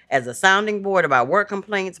other as a sounding board about work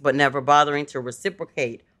complaints, but never bothering to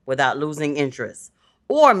reciprocate without losing interest.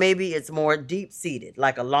 Or maybe it's more deep-seated,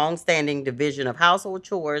 like a long-standing division of household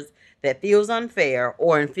chores that feels unfair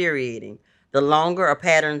or infuriating. The longer a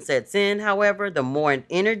pattern sets in, however, the more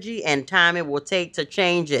energy and time it will take to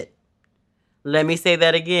change it. Let me say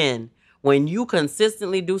that again. When you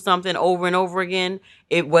consistently do something over and over again,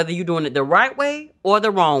 whether you're doing it the right way or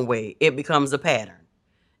the wrong way, it becomes a pattern.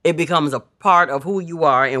 It becomes a part of who you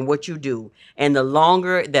are and what you do. And the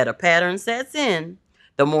longer that a pattern sets in,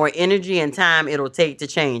 the more energy and time it'll take to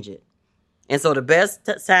change it. And so the best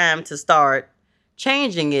time to start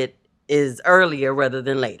changing it is earlier rather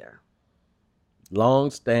than later.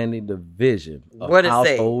 Long-standing division of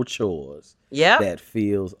household chores that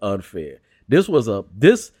feels unfair. This was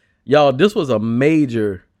a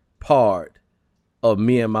major part of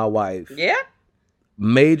me and my wife. Yeah.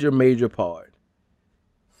 Major part.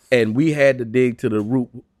 And we had to dig to the root.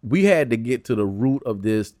 We had to get to the root of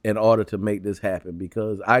this in order to make this happen,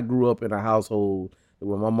 because I grew up in a household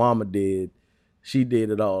where my mama she did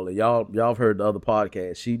it all. And y'all have heard the other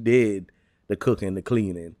podcasts. She did the cooking, the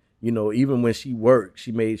cleaning. Even when she worked,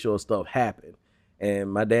 she made sure stuff happened.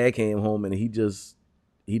 And my dad came home and he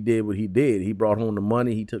did what he did. He brought home the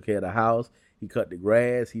money. He took care of the house. he cut the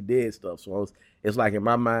grass, he did stuff. So it's like in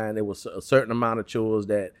my mind, it was a certain amount of chores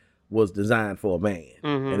that was designed for a man,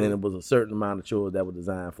 and then it was a certain amount of chores that were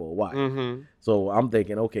designed for a wife. So I'm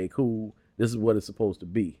thinking, okay, cool, this is what it's supposed to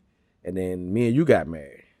be. And then me and you got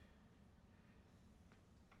married.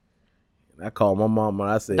 I called my mama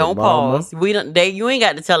and I said, "Don't Mama, pause. You ain't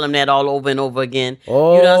got to tell them that all over and over again. You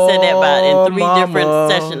done said that about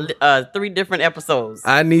in three different episodes.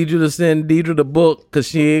 I need you to send Deidre the book because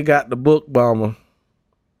she ain't got the book, Mama.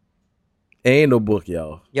 Ain't no book,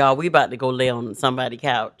 y'all. Y'all, we about to go lay on somebody's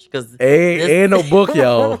couch because ain't no book,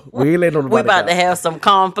 y'all. We ain't laying on nobody's We about couch. to have some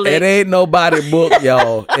conflict. It ain't nobody book,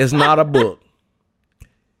 y'all. It's not a book.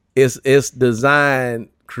 It's designed,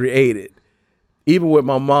 created. Even with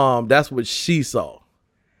my mom, that's what she saw.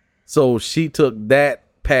 So she took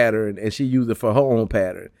that pattern and she used it for her own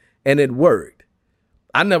pattern. And it worked.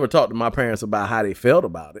 I never talked to my parents about how they felt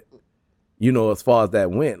about it, as far as that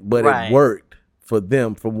went. But it worked for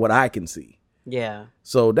them from what I can see. Yeah.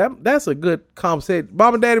 So that's a good conversation.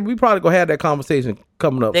 Mom and Daddy, we probably going to have that conversation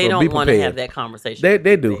coming up. They so don't want to have that conversation.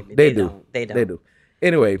 They do. They do.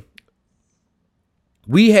 Anyway,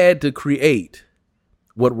 we had to create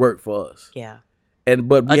what worked for us. Yeah.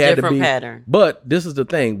 But we had to be pattern. But this is the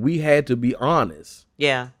thing: we had to be honest.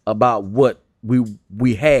 Yeah. About what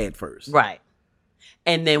we had first. Right.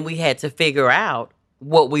 And then we had to figure out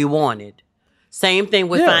what we wanted. Same thing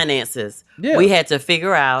with finances. Yeah. We had to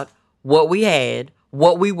figure out what we had,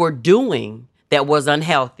 what we were doing that was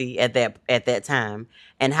unhealthy at that time,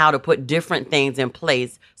 and how to put different things in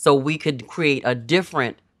place so we could create a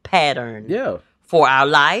different pattern. Yeah. For our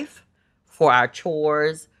life, for our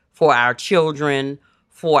chores, for our children,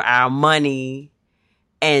 for our money.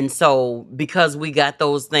 And so because we got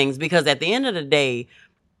those things, because at the end of the day,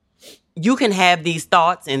 you can have these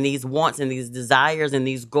thoughts and these wants and these desires and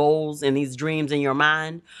these goals and these dreams in your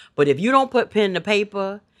mind. But if you don't put pen to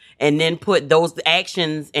paper and then put those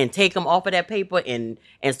actions and take them off of that paper and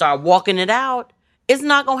start walking it out, it's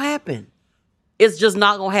not going to happen. It's just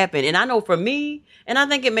not going to happen. And I know for me, and I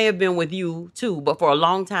think it may have been with you too, but for a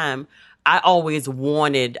long time, I always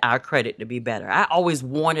wanted our credit to be better. I always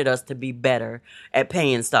wanted us to be better at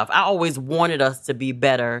paying stuff. I always wanted us to be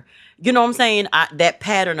better. You know what I'm saying? That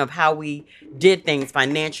pattern of how we did things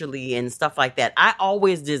financially and stuff like that. I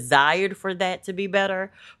always desired for that to be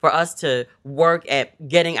better, for us to work at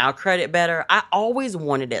getting our credit better. I always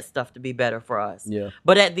wanted that stuff to be better for us. Yeah.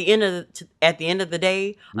 But at the end of the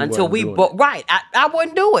day, until we I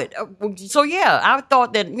wouldn't do it. So yeah, I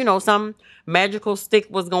thought that some magical stick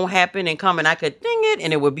was gonna happen and come and I could ding it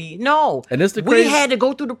and it would be no. And this we had to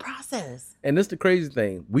go through the process. And this the crazy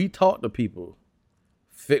thing. We talk to people,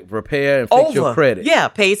 repair and fix your credit. Yeah,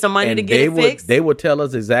 pay some money to get it fixed. They would tell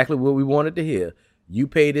us exactly what we wanted to hear. You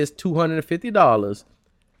pay this $250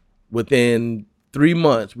 within 3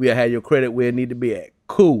 months. We'll have your credit where it need to be at.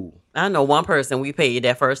 Cool. I know one person we paid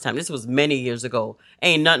that first time. This was many years ago.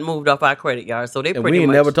 Ain't nothing moved off our credit, y'all. So they pretty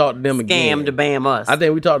much never talked to them again. Scammed to bam us. I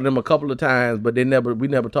think we talked to them a couple of times, but we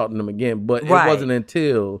never talked to them again. But it wasn't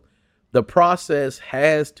until the process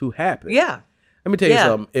has to happen. Yeah. Let me tell you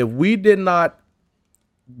something. If we did not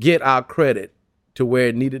get our credit to where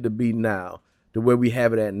it needed to be now, to where we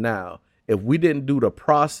have it at now, if we didn't do the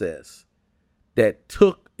process that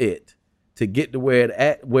took it to get to where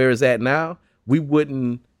it's at now, we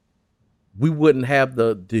wouldn't have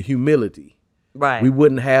the humility. Right. We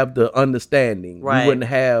wouldn't have the understanding. Right. We wouldn't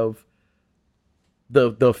have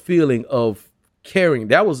the feeling of caring.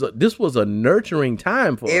 This was a nurturing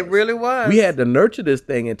time for us. It really was. We had to nurture this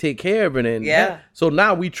thing and take care of it. And so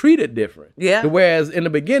now we treat it different. Yeah. Whereas in the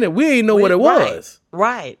beginning, we didn't know what it was.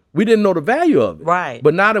 Right. We didn't know the value of it. Right.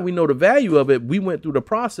 But now that we know the value of it, we went through the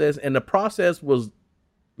process, and the process was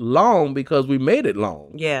long because we made it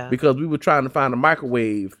long. Yeah. Because we were trying to find a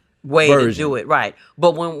microwave way version to do it. Right.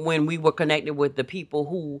 But when we were connected with the people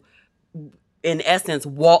who, in essence,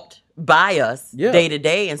 walked by us day to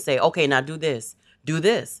day and say, okay, now do this, do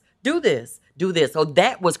this, do this, do this. So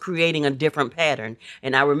that was creating a different pattern.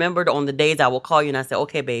 And I remembered on the days I will call you and I say,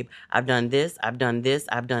 okay, babe, I've done this, I've done this,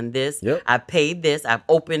 I've done this. Yep. I've paid this, I've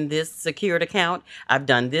opened this secured account, I've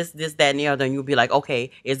done this, that, and the other. And you'll be like, okay,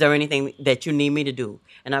 is there anything that you need me to do?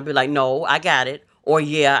 And I'll be like, no, I got it. Or,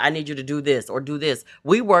 yeah, I need you to do this or do this.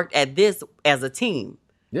 We worked at this as a team.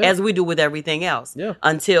 Yeah. as we do with everything else. Yeah.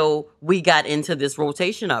 Until we got into this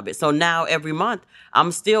rotation of it. So now every month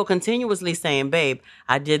I'm still continuously saying, babe,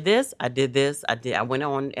 I did this, I went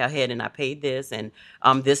on ahead and I paid this, and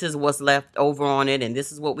this is what's left over on it, and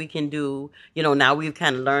this is what we can do. Now we've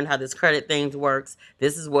kind of learned how this credit thing works.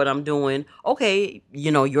 This is what I'm doing. Okay,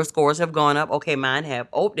 your scores have gone up. Okay, mine have.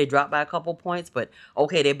 Oh, they dropped by a couple points, but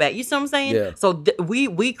okay, they're back. You see what I'm saying? Yeah. So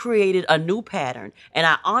we created a new pattern, and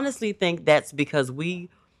I honestly think that's because we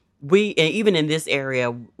and even in this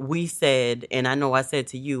area, we said, and I know I said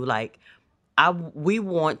to you, like, we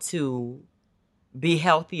want to be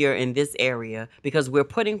healthier in this area because we're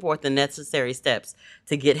putting forth the necessary steps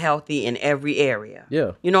to get healthy in every area.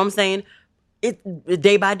 Yeah. You know what I'm saying?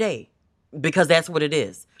 Day by day, because that's what it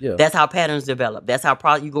is. Yeah. That's how patterns develop. That's how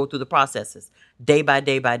you go through the processes, day by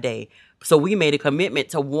day by day. So we made a commitment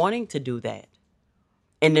to wanting to do that.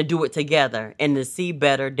 And to do it together and to see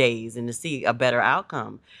better days and to see a better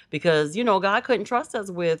outcome. Because, God couldn't trust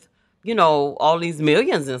us with, all these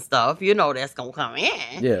millions and stuff, that's going to come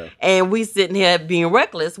in. Yeah. And we sitting here being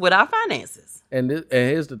reckless with our finances. And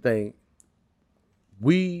here's the thing.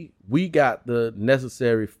 We got the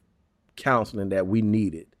necessary counseling that we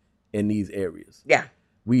needed in these areas. Yeah.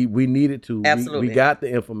 We needed to. Absolutely. We got the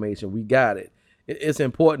information. We got it. It's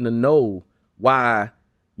important to know why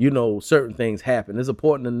certain things happen. It's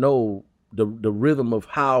important to know the rhythm of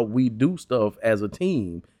how we do stuff as a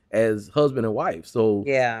team, as husband and wife. So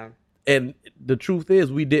yeah. And the truth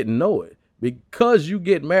is, we didn't know it. Because you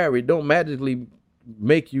get married, don't magically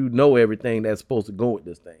make you know everything that's supposed to go with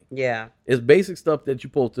this thing. Yeah. It's basic stuff that you're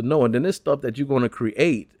supposed to know, and then it's stuff that you're going to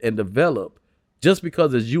create and develop just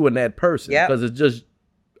because it's you and that person. Yep. Because it's just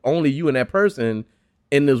only you and that person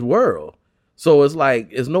in this world. So it's like,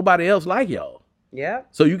 it's nobody else like y'all. Yeah.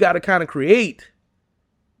 So you got to kind of create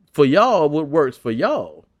for y'all what works for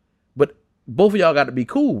y'all. But both of y'all got to be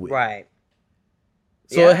cool with. Right.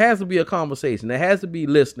 So it has to be a conversation. It has to be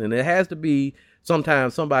listening. It has to be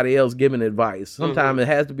sometimes somebody else giving advice. Sometimes it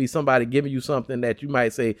has to be somebody giving you something that you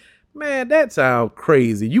might say, man, that sounds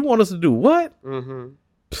crazy. You want us to do what? Mm-hmm.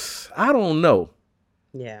 I don't know.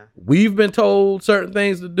 Yeah. We've been told certain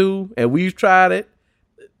things to do, and we've tried it.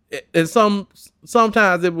 And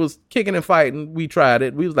sometimes it was kicking and fighting. We tried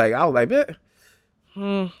it. I was like,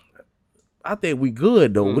 I think we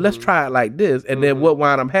good though. But let's try it like this. And then what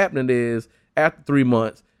wound up happening is after 3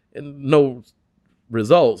 months and no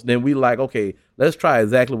results, then we like, okay, let's try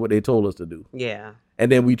exactly what they told us to do. Yeah.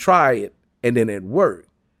 And then we try it, and then it worked.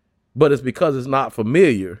 But it's because it's not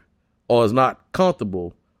familiar, or it's not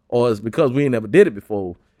comfortable, or it's because we ain't never did it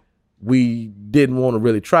before. We didn't want to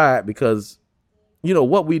really try it because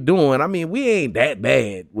what we doing, I mean, we ain't that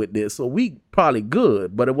bad with this, so we probably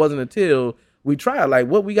good. But it wasn't until we tried, like,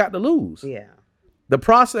 what we got to lose. Yeah. The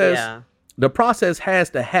process has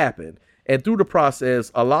to happen. And through the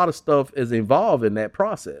process, a lot of stuff is involved in that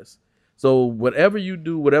process. So whatever you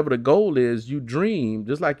do, whatever the goal is, you dream,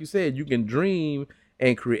 just like you said, you can dream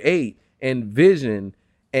and create and vision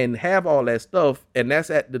and have all that stuff. And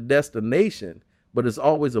that's at the destination, but it's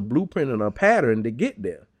always a blueprint and a pattern to get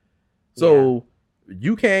there. So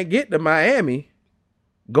you can't get to Miami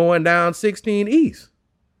going down 16 East.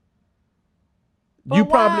 But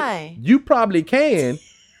why? You probably can,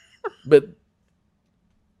 but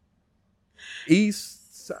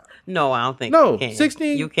East side. No, I don't think No, you can.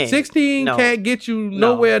 16. You can't. 16 can't get you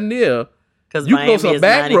nowhere near. Because You can go some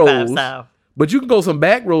back roads, south. but you can go some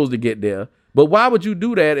back roads to get there. But why would you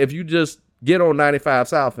do that if you just get on 95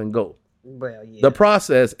 South and go? Well, yeah. The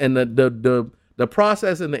process and the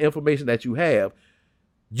process and the information that you have,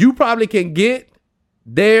 you probably can get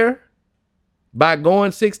there by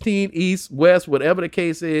going 16 east, west, whatever the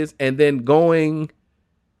case is, and then going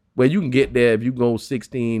where you can get there if you go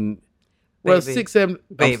 16. Well, Baby. 6, 7.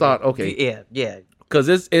 Baby. I'm sorry. Okay. Yeah. Because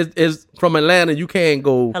it's from Atlanta. You can't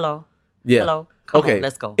go. Hello. Yeah. Hello. Come Okay. on,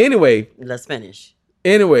 let's go. Anyway. Let's finish.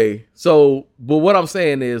 So, but what I'm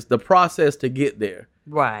saying is the process to get there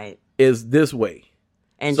Right. is this way.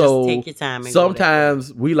 And So just take your time. And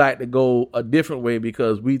sometimes we like to go a different way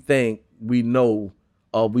because we think we know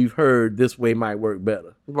or we've heard this way might work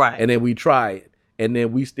better. Right. And then we try it. And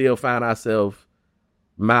then we still find ourselves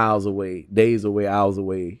miles away, days away, hours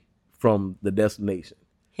away from the destination.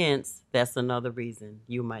 Hence, that's another reason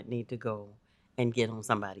you might need to go and get on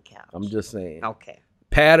somebody's couch. I'm just saying. Okay.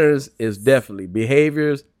 Patterns is definitely.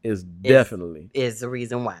 Behaviors is definitely. Is the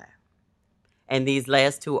reason why. And these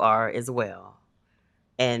last two are as well.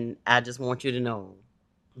 And I just want you to know,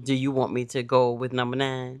 do you want me to go with number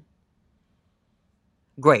 9?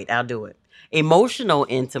 Great, I'll do it. Emotional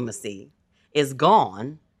intimacy is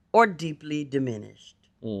gone or deeply diminished.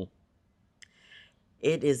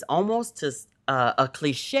 it is almost a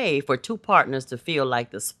cliche for two partners to feel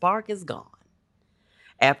like the spark is gone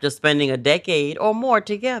after spending a decade or more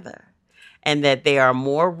together, and that they are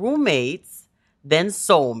more roommates than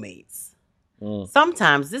soulmates.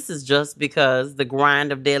 Sometimes this is just because the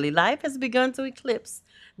grind of daily life has begun to eclipse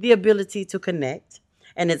the ability to connect,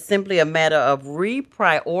 and it's simply a matter of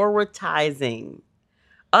reprioritizing.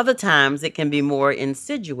 Other times it can be more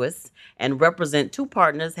insidious and represent two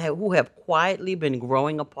partners who have quietly been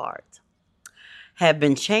growing apart, have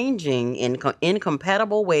been changing in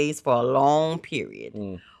incompatible ways for a long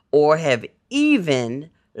period, or have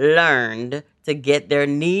even learned to get their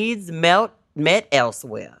needs met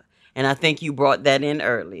elsewhere. And I think you brought that in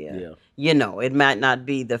earlier. Yeah. You know, it might not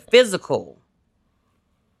be the physical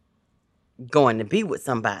going to be with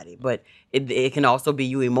somebody, but it can also be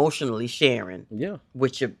you emotionally sharing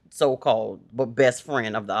with your so-called best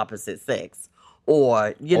friend of the opposite sex,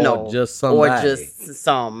 or just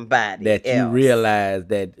somebody, that else. You realize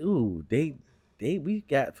that we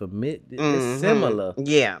got it's similar.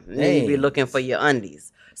 Yeah, and then you be looking for your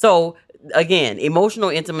undies. So again, emotional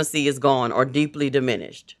intimacy is gone or deeply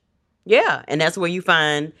diminished. Yeah, and that's where you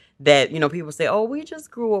find that people say, "Oh, we just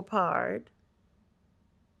grew apart."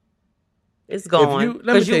 It's gone.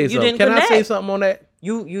 Let me tell you something. Can I say something on that?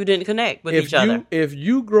 You didn't connect with each other. If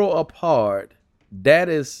you grow apart, that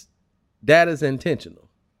is intentional.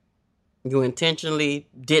 You intentionally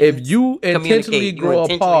didn't. If you intentionally grow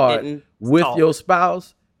apart with your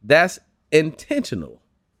spouse, that's intentional.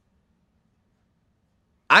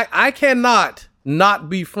 I cannot not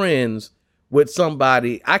be friends with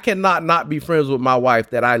somebody. I cannot not be friends with my wife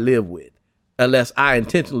that I live with unless I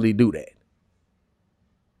intentionally do that.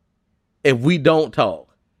 If we don't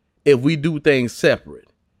talk, if we do things separate,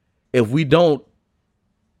 if we don't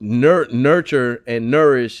nurture and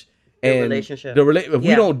nourish the relationship, if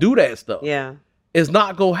we don't do that stuff, it's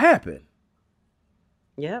not gonna happen.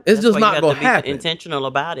 Yeah, it's just not gonna happen. Intentional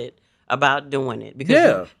about it, about doing it,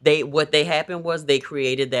 because what happened was they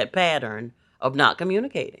created that pattern of not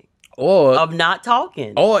communicating, or of not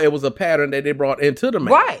talking, or it was a pattern that they brought into the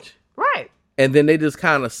marriage, right, and then they just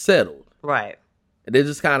kind of settled, right. They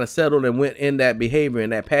just kind of settled and went in that behavior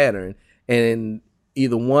and that pattern, and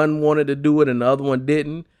either one wanted to do it and the other one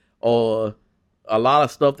didn't, or a lot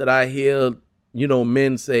of stuff that I hear,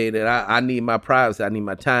 men say that I need my privacy, I need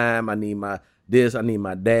my time, I need my this, I need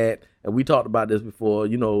my that, and we talked about this before.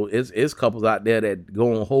 It's couples out there that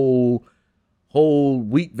go on whole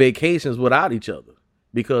week vacations without each other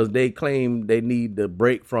because they claim they need the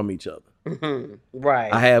break from each other. Mm-hmm.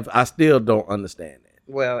 Right. I still don't understand that.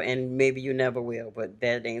 Well, and maybe you never will, but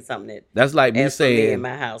that ain't something that's like me saying in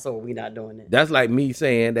my household we not doing it. That's like me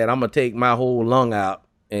saying that I'm gonna take my whole lung out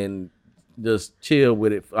and just chill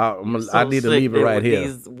with it. I need to leave it right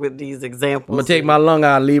here. With these examples, I'm gonna take my lung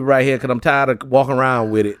out and leave it right here because I'm tired of walking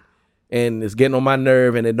around with it, and it's getting on my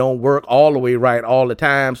nerve, and it don't work all the way right all the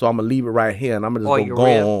time. So I'm gonna leave it right here, and I'm gonna just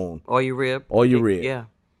go on. Or your rib. Yeah.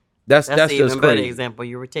 That's just even crazy. Better example.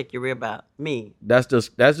 You take your rib out. Me. That's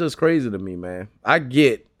just crazy to me, man. I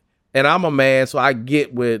get, and I'm a man, so I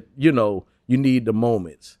get with you need the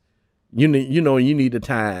moments. You need the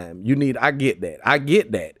time. I get that. I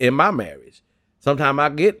get that in my marriage. Sometimes I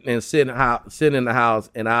get and sit in the house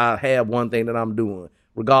and I have one thing that I'm doing,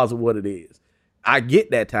 regardless of what it is. I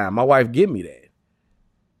get that time. My wife give me that.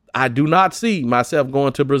 I do not see myself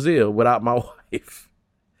going to Brazil without my wife.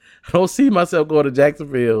 I don't see myself going to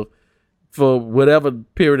Jacksonville for whatever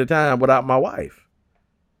period of time without my wife.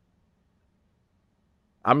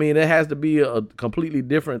 I mean, it has to be a completely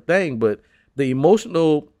different thing, but the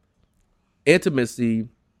emotional intimacy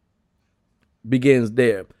begins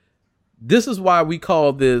there. This is why we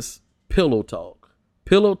call this pillow talk.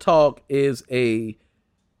 Pillow talk is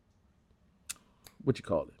what you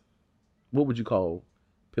call it? What would you call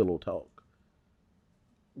pillow talk?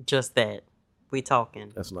 Just that. We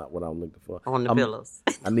talking. That's not what I'm looking for. On the pillows.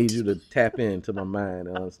 I need you to tap into my mind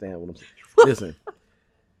and understand what I'm saying. Listen.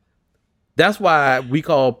 That's why we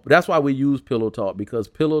use pillow talk, because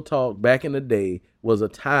pillow talk back in the day was a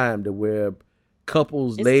time to where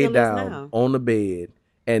couples laid down on the bed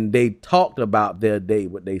and they talked about their day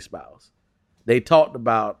with their spouse. They talked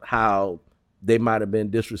about how they might have been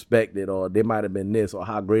disrespected, or they might have been this, or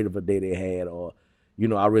how great of a day they had, or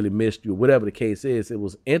I really missed you. Whatever the case is, it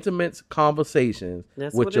was intimate conversations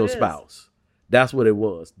with your spouse. That's what it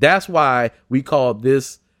was. That's why we call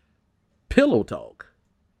this pillow talk,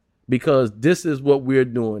 because this is what we're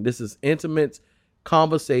doing. This is intimate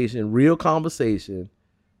conversation, real conversation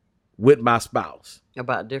with my spouse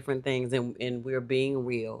about different things, and we're being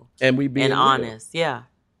real and we being and honest,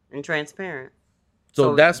 and transparent.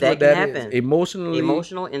 So that's that what can that happen. is.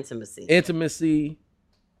 Emotional intimacy. Intimacy,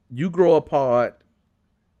 you grow apart,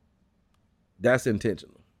 that's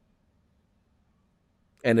intentional.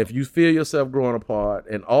 And if you feel yourself growing apart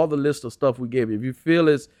and all the list of stuff we gave you, if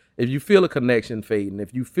you feel a connection fading,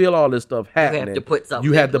 if you feel all this stuff happening, you have to put something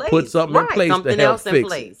you have in to place. put something in place something to help else in fix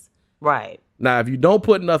place. it. Right. Now, if you don't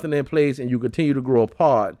put nothing in place and you continue to grow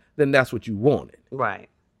apart, then that's what you wanted. Right.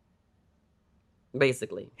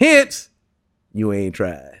 Basically. Hence, you ain't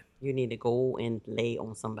tried. You need to go and lay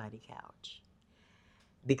on somebody's couch.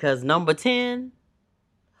 Because number 10,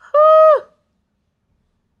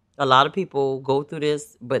 a lot of people go through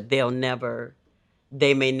this, but they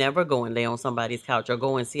may never go and lay on somebody's couch or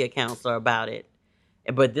go and see a counselor about it.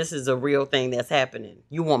 But this is a real thing that's happening.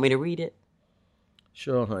 You want me to read it?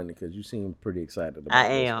 Sure, honey, because you seem pretty excited about it. I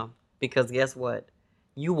am. Because guess what?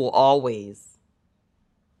 You will always.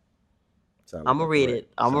 I'm going to read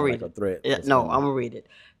it. I'm going to read it. Threat. No, I'm going to read it.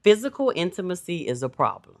 Physical intimacy is a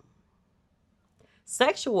problem.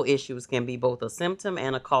 Sexual issues can be both a symptom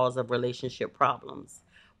and a cause of relationship problems,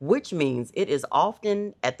 which means it is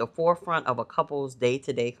often at the forefront of a couple's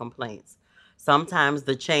day-to-day complaints. Sometimes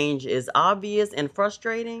the change is obvious and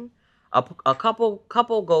frustrating. A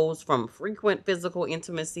couple goes from frequent physical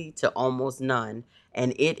intimacy to almost none,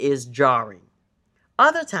 and it is jarring.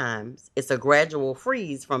 Other times, it's a gradual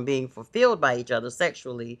freeze from being fulfilled by each other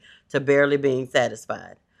sexually to barely being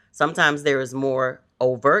satisfied. Sometimes there is more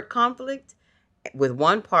overt conflict, with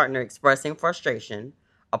one partner expressing frustration,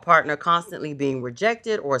 a partner constantly being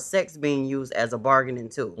rejected, or sex being used as a bargaining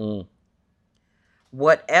tool.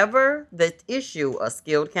 Whatever the issue, a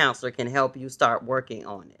skilled counselor can help you start working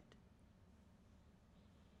on it.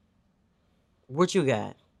 What you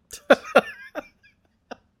got?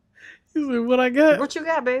 You said what I got? What you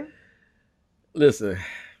got, babe? Listen.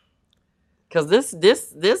 Because this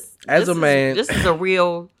as a man, this is a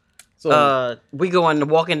real. So we going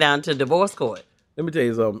walking down to divorce court. Let me tell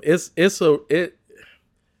you something.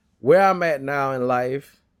 Where I'm at now in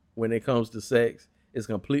life when it comes to sex is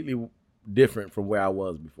completely different from where I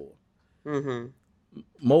was before. Mm-hmm.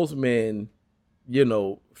 Most men,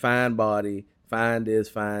 fine body, fine this,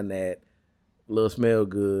 fine that, little smell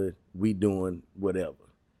good, we doing whatever.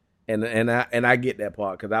 And I get that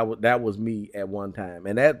part because that was me at one time,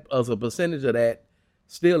 and that was a percentage of that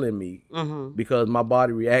still in me because my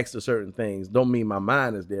body reacts to certain things. Don't mean my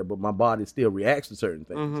mind is there, but my body still reacts to certain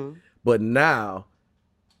things. Mm-hmm. But now,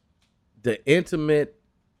 the intimate,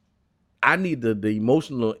 I need the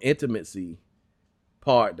emotional intimacy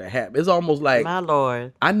part to happen. It's almost like, my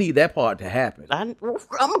Lord, I need that part to happen. I'm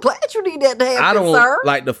glad you need that to happen, I don't, sir.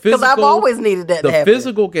 like the physical. Because I've always needed that to happen. The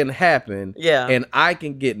physical can happen, yeah, and I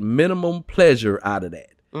can get minimum pleasure out of that.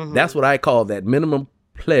 Mm-hmm. That's what I call that, minimum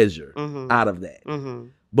pleasure out of that. Mm-hmm.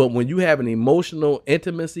 But when you have an emotional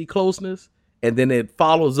intimacy closeness, and then it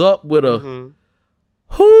follows up with a,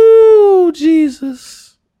 whoo,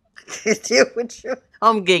 Jesus.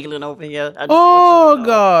 I'm giggling over here. Oh,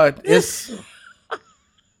 God. It's...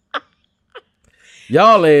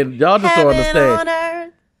 Y'all just don't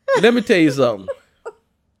understand. Let me tell you something.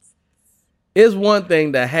 It's one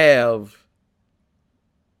thing to have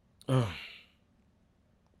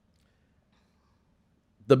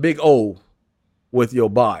the big O with your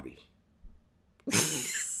body.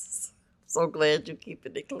 So glad you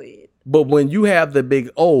keeping it clean. But when you have the big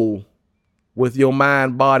O with your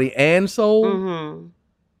mind, body, and soul,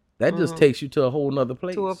 that just takes you to a whole nother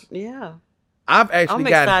place. Yeah. I've actually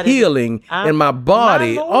got healing in my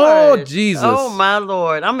body. Oh, Jesus. Oh, my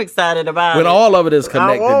Lord. I'm excited about when it. When all of it is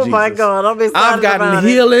connected, oh, Jesus. My God. I'm excited I've gotten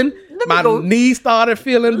healing. My knees started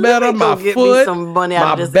feeling better. My foot,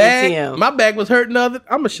 my back. My back was hurting. I'm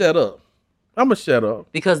going to shut up.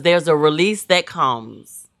 Because there's a release that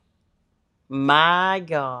comes. My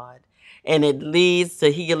God. And it leads to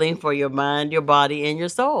healing for your mind, your body, and your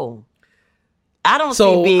soul. I don't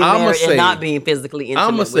see being married and not being physically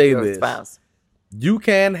intimate with your spouse. You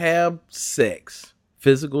can have sex,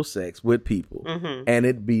 physical sex with people, and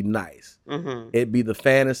it'd be nice. It'd be the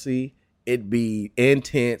fantasy. It'd be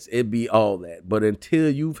intense. It'd be all that. But until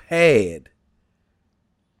you've had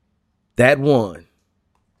that one,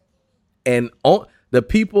 and the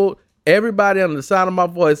people, everybody on the side of my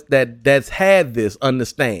voice that's had this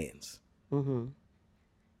understands.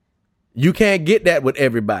 You can't get that with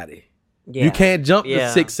everybody. Yeah. You can't jump to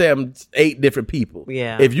 6, 7, 8 different people.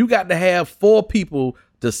 Yeah. If you got to have 4 people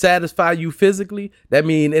to satisfy you physically, that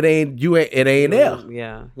means it ain't there.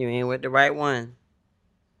 Yeah, you ain't with the right one.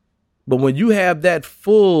 But when you have that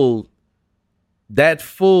full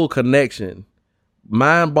connection,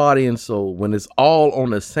 mind, body, and soul, when it's all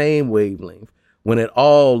on the same wavelength, when it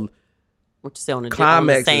all what you say on the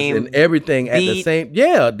climaxes same and everything at the beat, same.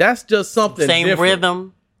 Yeah, that's just something same different.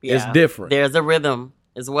 rhythm. Yeah. It's different. There's a rhythm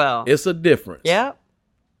as well. It's a difference. Yeah.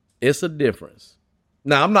 It's a difference.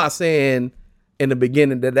 Now, I'm not saying in the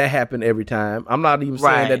beginning that happened every time. I'm not even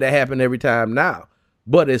saying Right. that happened every time now.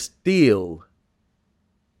 But it's still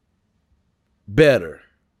better.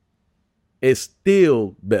 It's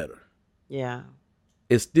still better. Yeah.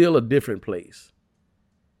 It's still a different place.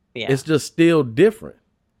 Yeah. It's just still different.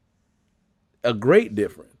 A great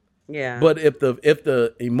difference. Yeah. But if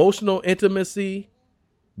the emotional intimacy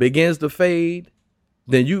begins to fade,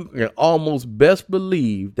 then you can almost best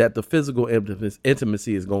believe that the physical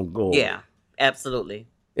intimacy is going to go away. Yeah. Absolutely.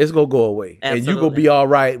 It's going to go away. Absolutely. And you're going to be all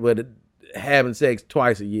right with having sex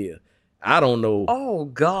twice a year. I don't know Oh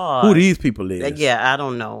God. who these people is. Yeah, I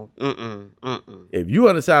don't know. Mm-mm. If you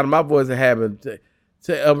understand my voice and having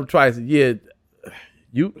twice a year,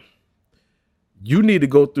 you need to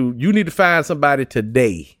go through. You need to find somebody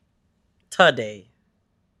today. Today.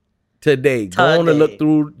 Go on and look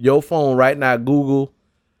through your phone right now. Google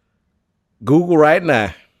right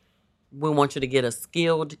now. We want you to get a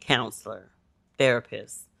skilled counselor,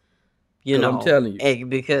 therapist. You know, I'm telling you,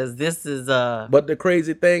 because this is But the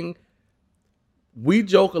crazy thing, we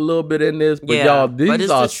joke a little bit in this, but Yeah, y'all, but these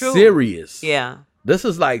it's are the truth. serious. Yeah. This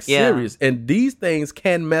is like Yeah. serious, and these things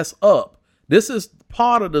can mess up. This is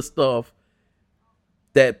part of the stuff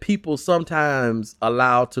that people sometimes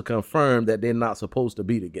allow to confirm that they're not supposed to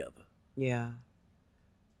be together. Yeah.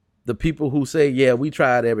 The people who say, yeah, we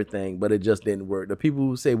tried everything, but it just didn't work. The people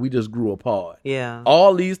who say we just grew apart. Yeah.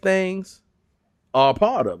 All these things are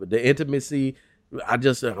part of it. The intimacy,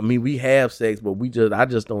 we have sex, but I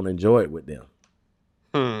just don't enjoy it with them.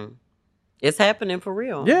 It's happening for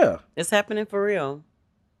real. Yeah. It's happening for real.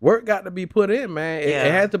 Work got to be put in, man.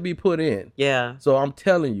 It has to be put in. Yeah. So I'm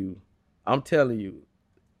telling you,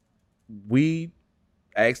 we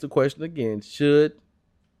ask the question again, should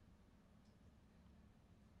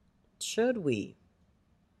we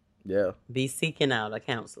Yeah. be seeking out a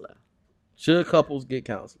counselor? Should couples get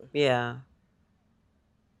counseling? Yeah.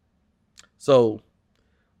 So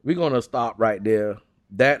we're going to stop right there.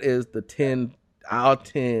 That is our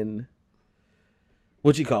 10,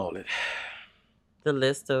 what you call it? The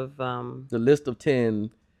list of The list of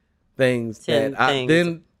 10 things 10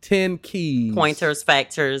 things. 10 keys. Pointers,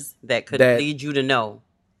 factors that could That- lead you to know.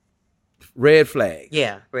 Red flags.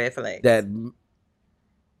 Yeah, red flags. That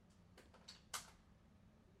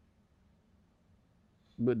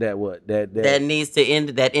needs to end.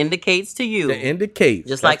 That indicates to you. that indicates.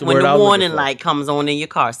 Just That's like when word I the was warning looking for. light comes on in your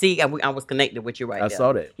car. See, I was connected with you right I there.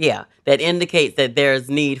 saw that. Yeah, that indicates that there's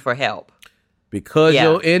need for help. Because Yeah.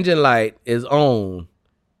 your engine light is on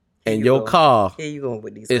and you your go. car Here you going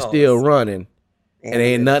with these is calls. still running and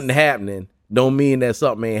ain't it's- nothing happening, don't mean that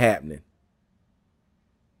something ain't happening.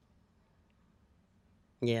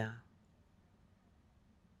 Yeah.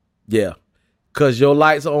 Yeah. Because your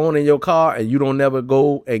lights are on in your car and you don't never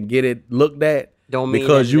go and get it looked at Don't mean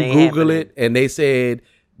because that you it ain't Google happening. it and they said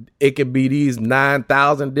it could be these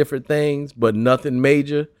 9,000 different things, but nothing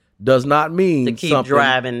major does not mean To keep something.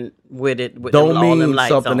 driving with it. With Don't all them mean lights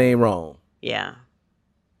something on. ain't wrong. Yeah.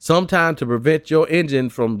 Sometimes to prevent your engine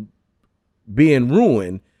from being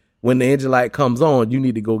ruined, when the engine light comes on, you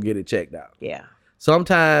need to go get it checked out. Yeah.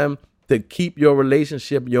 Sometimes to keep your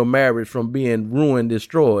relationship, your marriage from being ruined,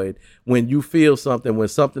 destroyed, when you feel something, when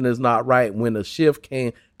something is not right, when a shift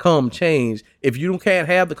can come, change, if you can't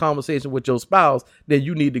have the conversation with your spouse, then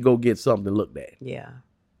you need to go get something looked at. Yeah.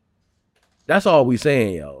 That's all we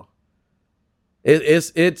saying, y'all. It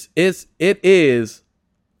is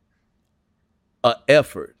an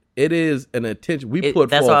effort. It is an intention. We put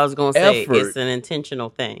That's forth what I was going to say. effort It's an intentional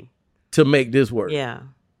thing. to make this work. Yeah.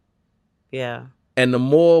 Yeah. And the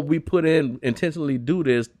more we put in, intentionally do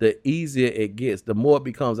this, the easier it gets. The more it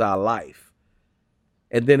becomes our life.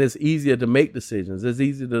 And then it's easier to make decisions. It's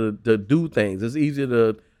easier to do things. It's easier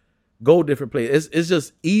to go different places. It's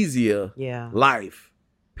just easier Yeah. life,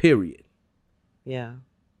 period. Yeah.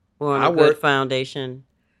 We're on a good foundation.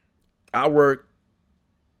 I work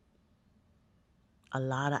A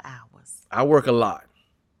lot of hours. I work a lot.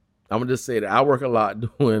 I'm going to just say that. I work a lot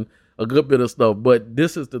doing a good bit of stuff. But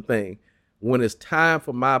this is the thing. When it's time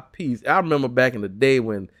for my peace, I remember back in the day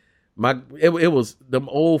when it was them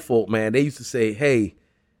old folk, man. They used to say, hey,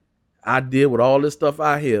 I deal with all this stuff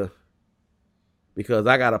out here because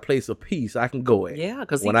I got a place of peace I can go at. Yeah,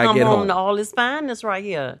 because he when come I get home home to all his fineness right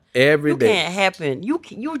here. every You day. can't happen.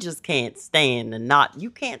 You just can't stand and not. You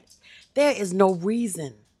can't. There is no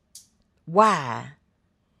reason why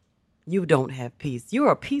you don't have peace. You're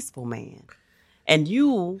a peaceful man. And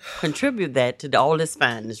you contribute that to all this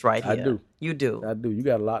fineness right here. I do. You do. I do. You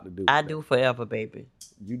got a lot to do. I do forever, baby.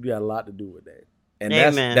 You got a lot to do with that. And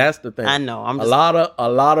Amen. that's the thing. I know. A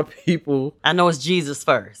lot of people. I know it's Jesus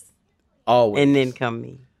first. Always. And then come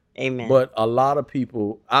me. Amen. But a lot of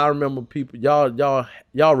people, I remember people,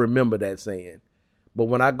 y'all remember that saying. But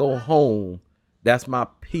when I go home, that's my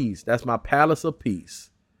peace. That's my palace of peace.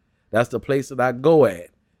 That's the place that I go at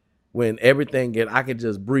when everything I can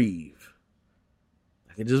just breathe.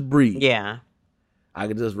 I can just breathe. Yeah. I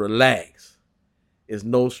can just relax. It's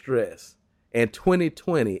no stress. And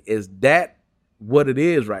 2020, is that what it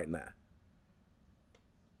is right now?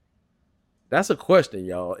 That's a question,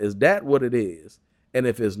 y'all. Is that what it is? And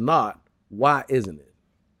if it's not, why isn't it?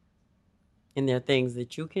 And there are things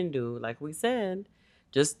that you can do, like we said.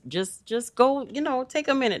 Just go, take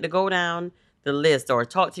a minute to go down the list or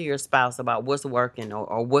talk to your spouse about what's working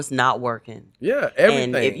or what's not working. Yeah,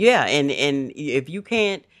 everything. And if you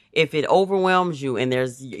can't, if it overwhelms you and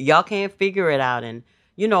y'all can't figure it out, and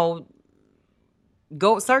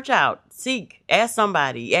go search out, seek, ask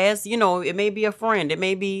somebody, it may be a friend, it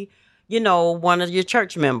may be one of your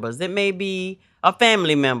church members, it may be a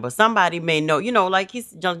family member, somebody may know, like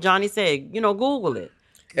Johnny said, Google it.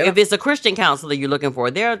 Yeah. If it's a Christian counselor you're looking for,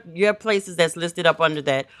 you have places that's listed up under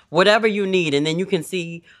that, whatever you need, and then you can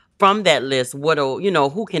see from that list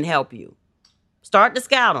who can help you. Start to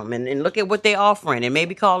scout them and look at what they're offering, and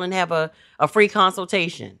maybe call and have a free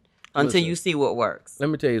consultation until you see what works. Let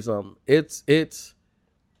me tell you something.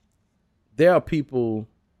 There are people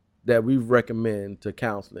that we recommend to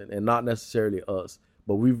counseling, and not necessarily us,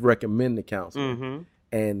 but we've recommended counseling. Mm-hmm.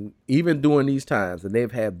 And even during these times, and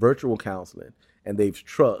they've had virtual counseling, and they've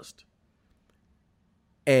trust.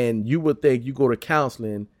 And you would think you go to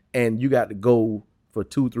counseling and you got to go for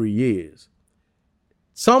 2-3 years.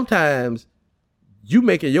 Sometimes you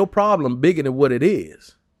making your problem bigger than what it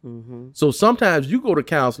is. Mm-hmm. So sometimes you go to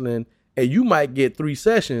counseling and you might get 3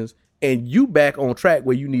 sessions and you back on track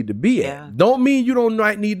where you need to be at. Don't mean you don't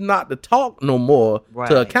need not to talk no more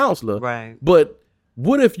to a counselor. Right. But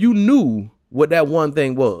what if you knew what that one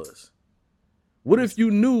thing was? What if you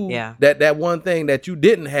knew that one thing that you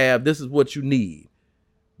didn't have, this is what you need?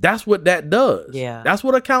 That's what that does. Yeah. That's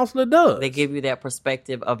what a counselor does. They give you that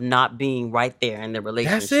perspective of not being right there in the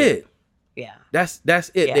relationship. That's it. Yeah. That's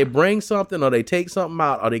it. Yeah. They bring something or they take something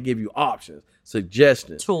out or they give you options,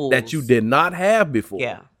 suggestions, tools that you did not have before.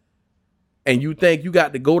 Yeah. And you think you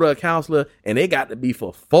got to go to a counselor and they got to be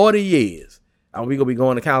for 40 years. And we going to be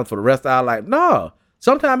going to counselor for the rest of our life. No,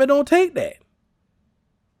 sometimes it don't take that.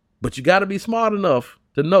 But you got to be smart enough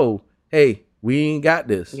to know, hey, we ain't got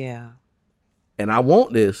this. Yeah. And I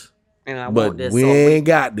want this. And I want this. We ain't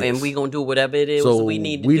got this. And we going to do whatever it is we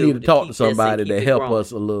need to do. We need to talk to somebody to help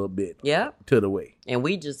us a little bit. Yeah. To the way. And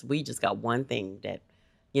we just got one thing that,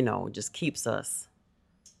 just keeps us.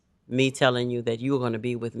 Me telling you that you're going to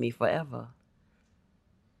be with me forever.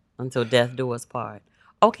 Until death do us part.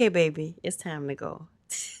 Okay, baby. It's time to go.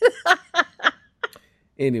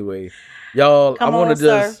 Anyway, y'all,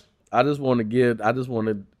 I just want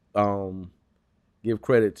to give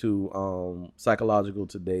credit to Psychology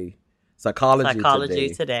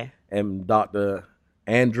Today and Dr.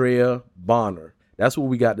 Andrea Bonner. That's where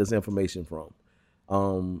we got this information from.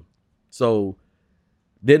 So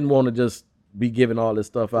didn't want to just be giving all this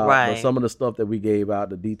stuff out, but some of the stuff that we gave out,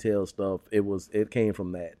 the detailed stuff, it came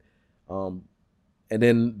from that. And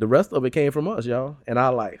then the rest of it came from us, y'all, in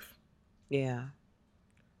our life. Yeah.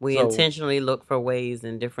 We intentionally look for ways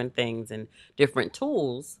and different things and different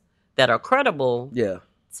tools that are credible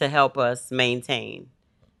to help us maintain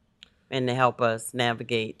and to help us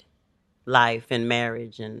navigate life and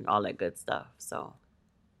marriage and all that good stuff.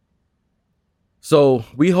 So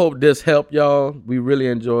we hope this helped y'all. We really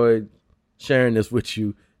enjoyed sharing this with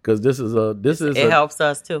you because it helps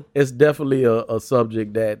us too. It's definitely a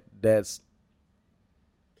subject that's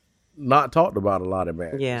not talked about a lot in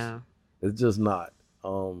marriage. Yeah. It's just not.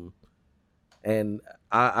 And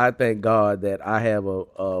I thank God that I have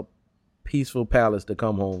a peaceful palace to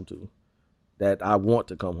come home to, that I want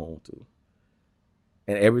to come home to,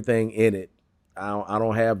 and everything in it. I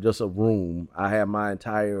don't have just a room. I have my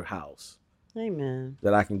entire house. Amen.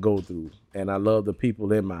 That I can go through, and I love the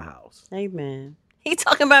people in my house. Amen. He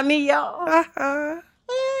talking about me, y'all.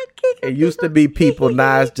 It used to be people,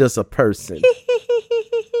 now it's just a person.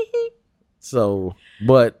 So,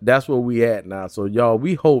 but that's where we at now. So, y'all,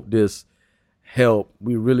 we hope this helped.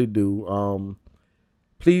 We really do.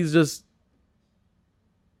 Please just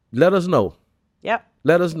let us know. Yep.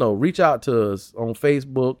 Let us know. Reach out to us on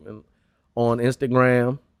Facebook and on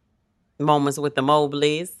Instagram. Moments with the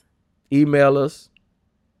Mobleys. Email us.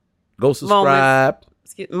 Go subscribe.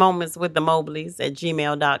 Moments with the Mobleys at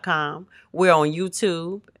gmail.com. We're on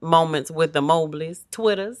YouTube, Moments with the Mobleys,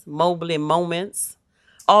 Twitters, Mobley Moments,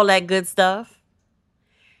 all that good stuff.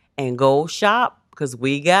 And go shop because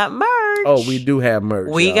we got merch. Oh, we do have merch.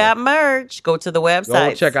 We got merch. Go to the website.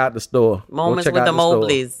 Go check out the store. Moments with the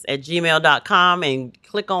Mobleys at gmail.com and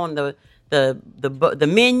click on the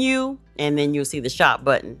menu, and then you'll see the shop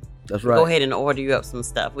button. That's right. Go ahead and order you up some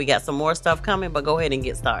stuff. We got some more stuff coming, but go ahead and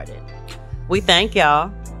get started. We thank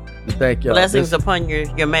y'all. We thank y'all. Blessings upon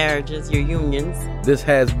your marriages, your unions. This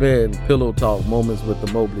has been Pillow Talk Moments with the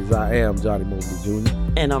Mobleys. I am Johnny Mobley Jr.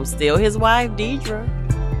 And I'm still his wife, Deidre.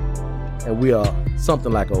 And we are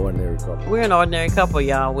something like an ordinary couple. We're an ordinary couple,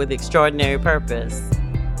 y'all, with extraordinary purpose.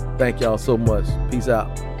 Thank y'all so much. Peace out.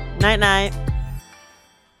 Night, night.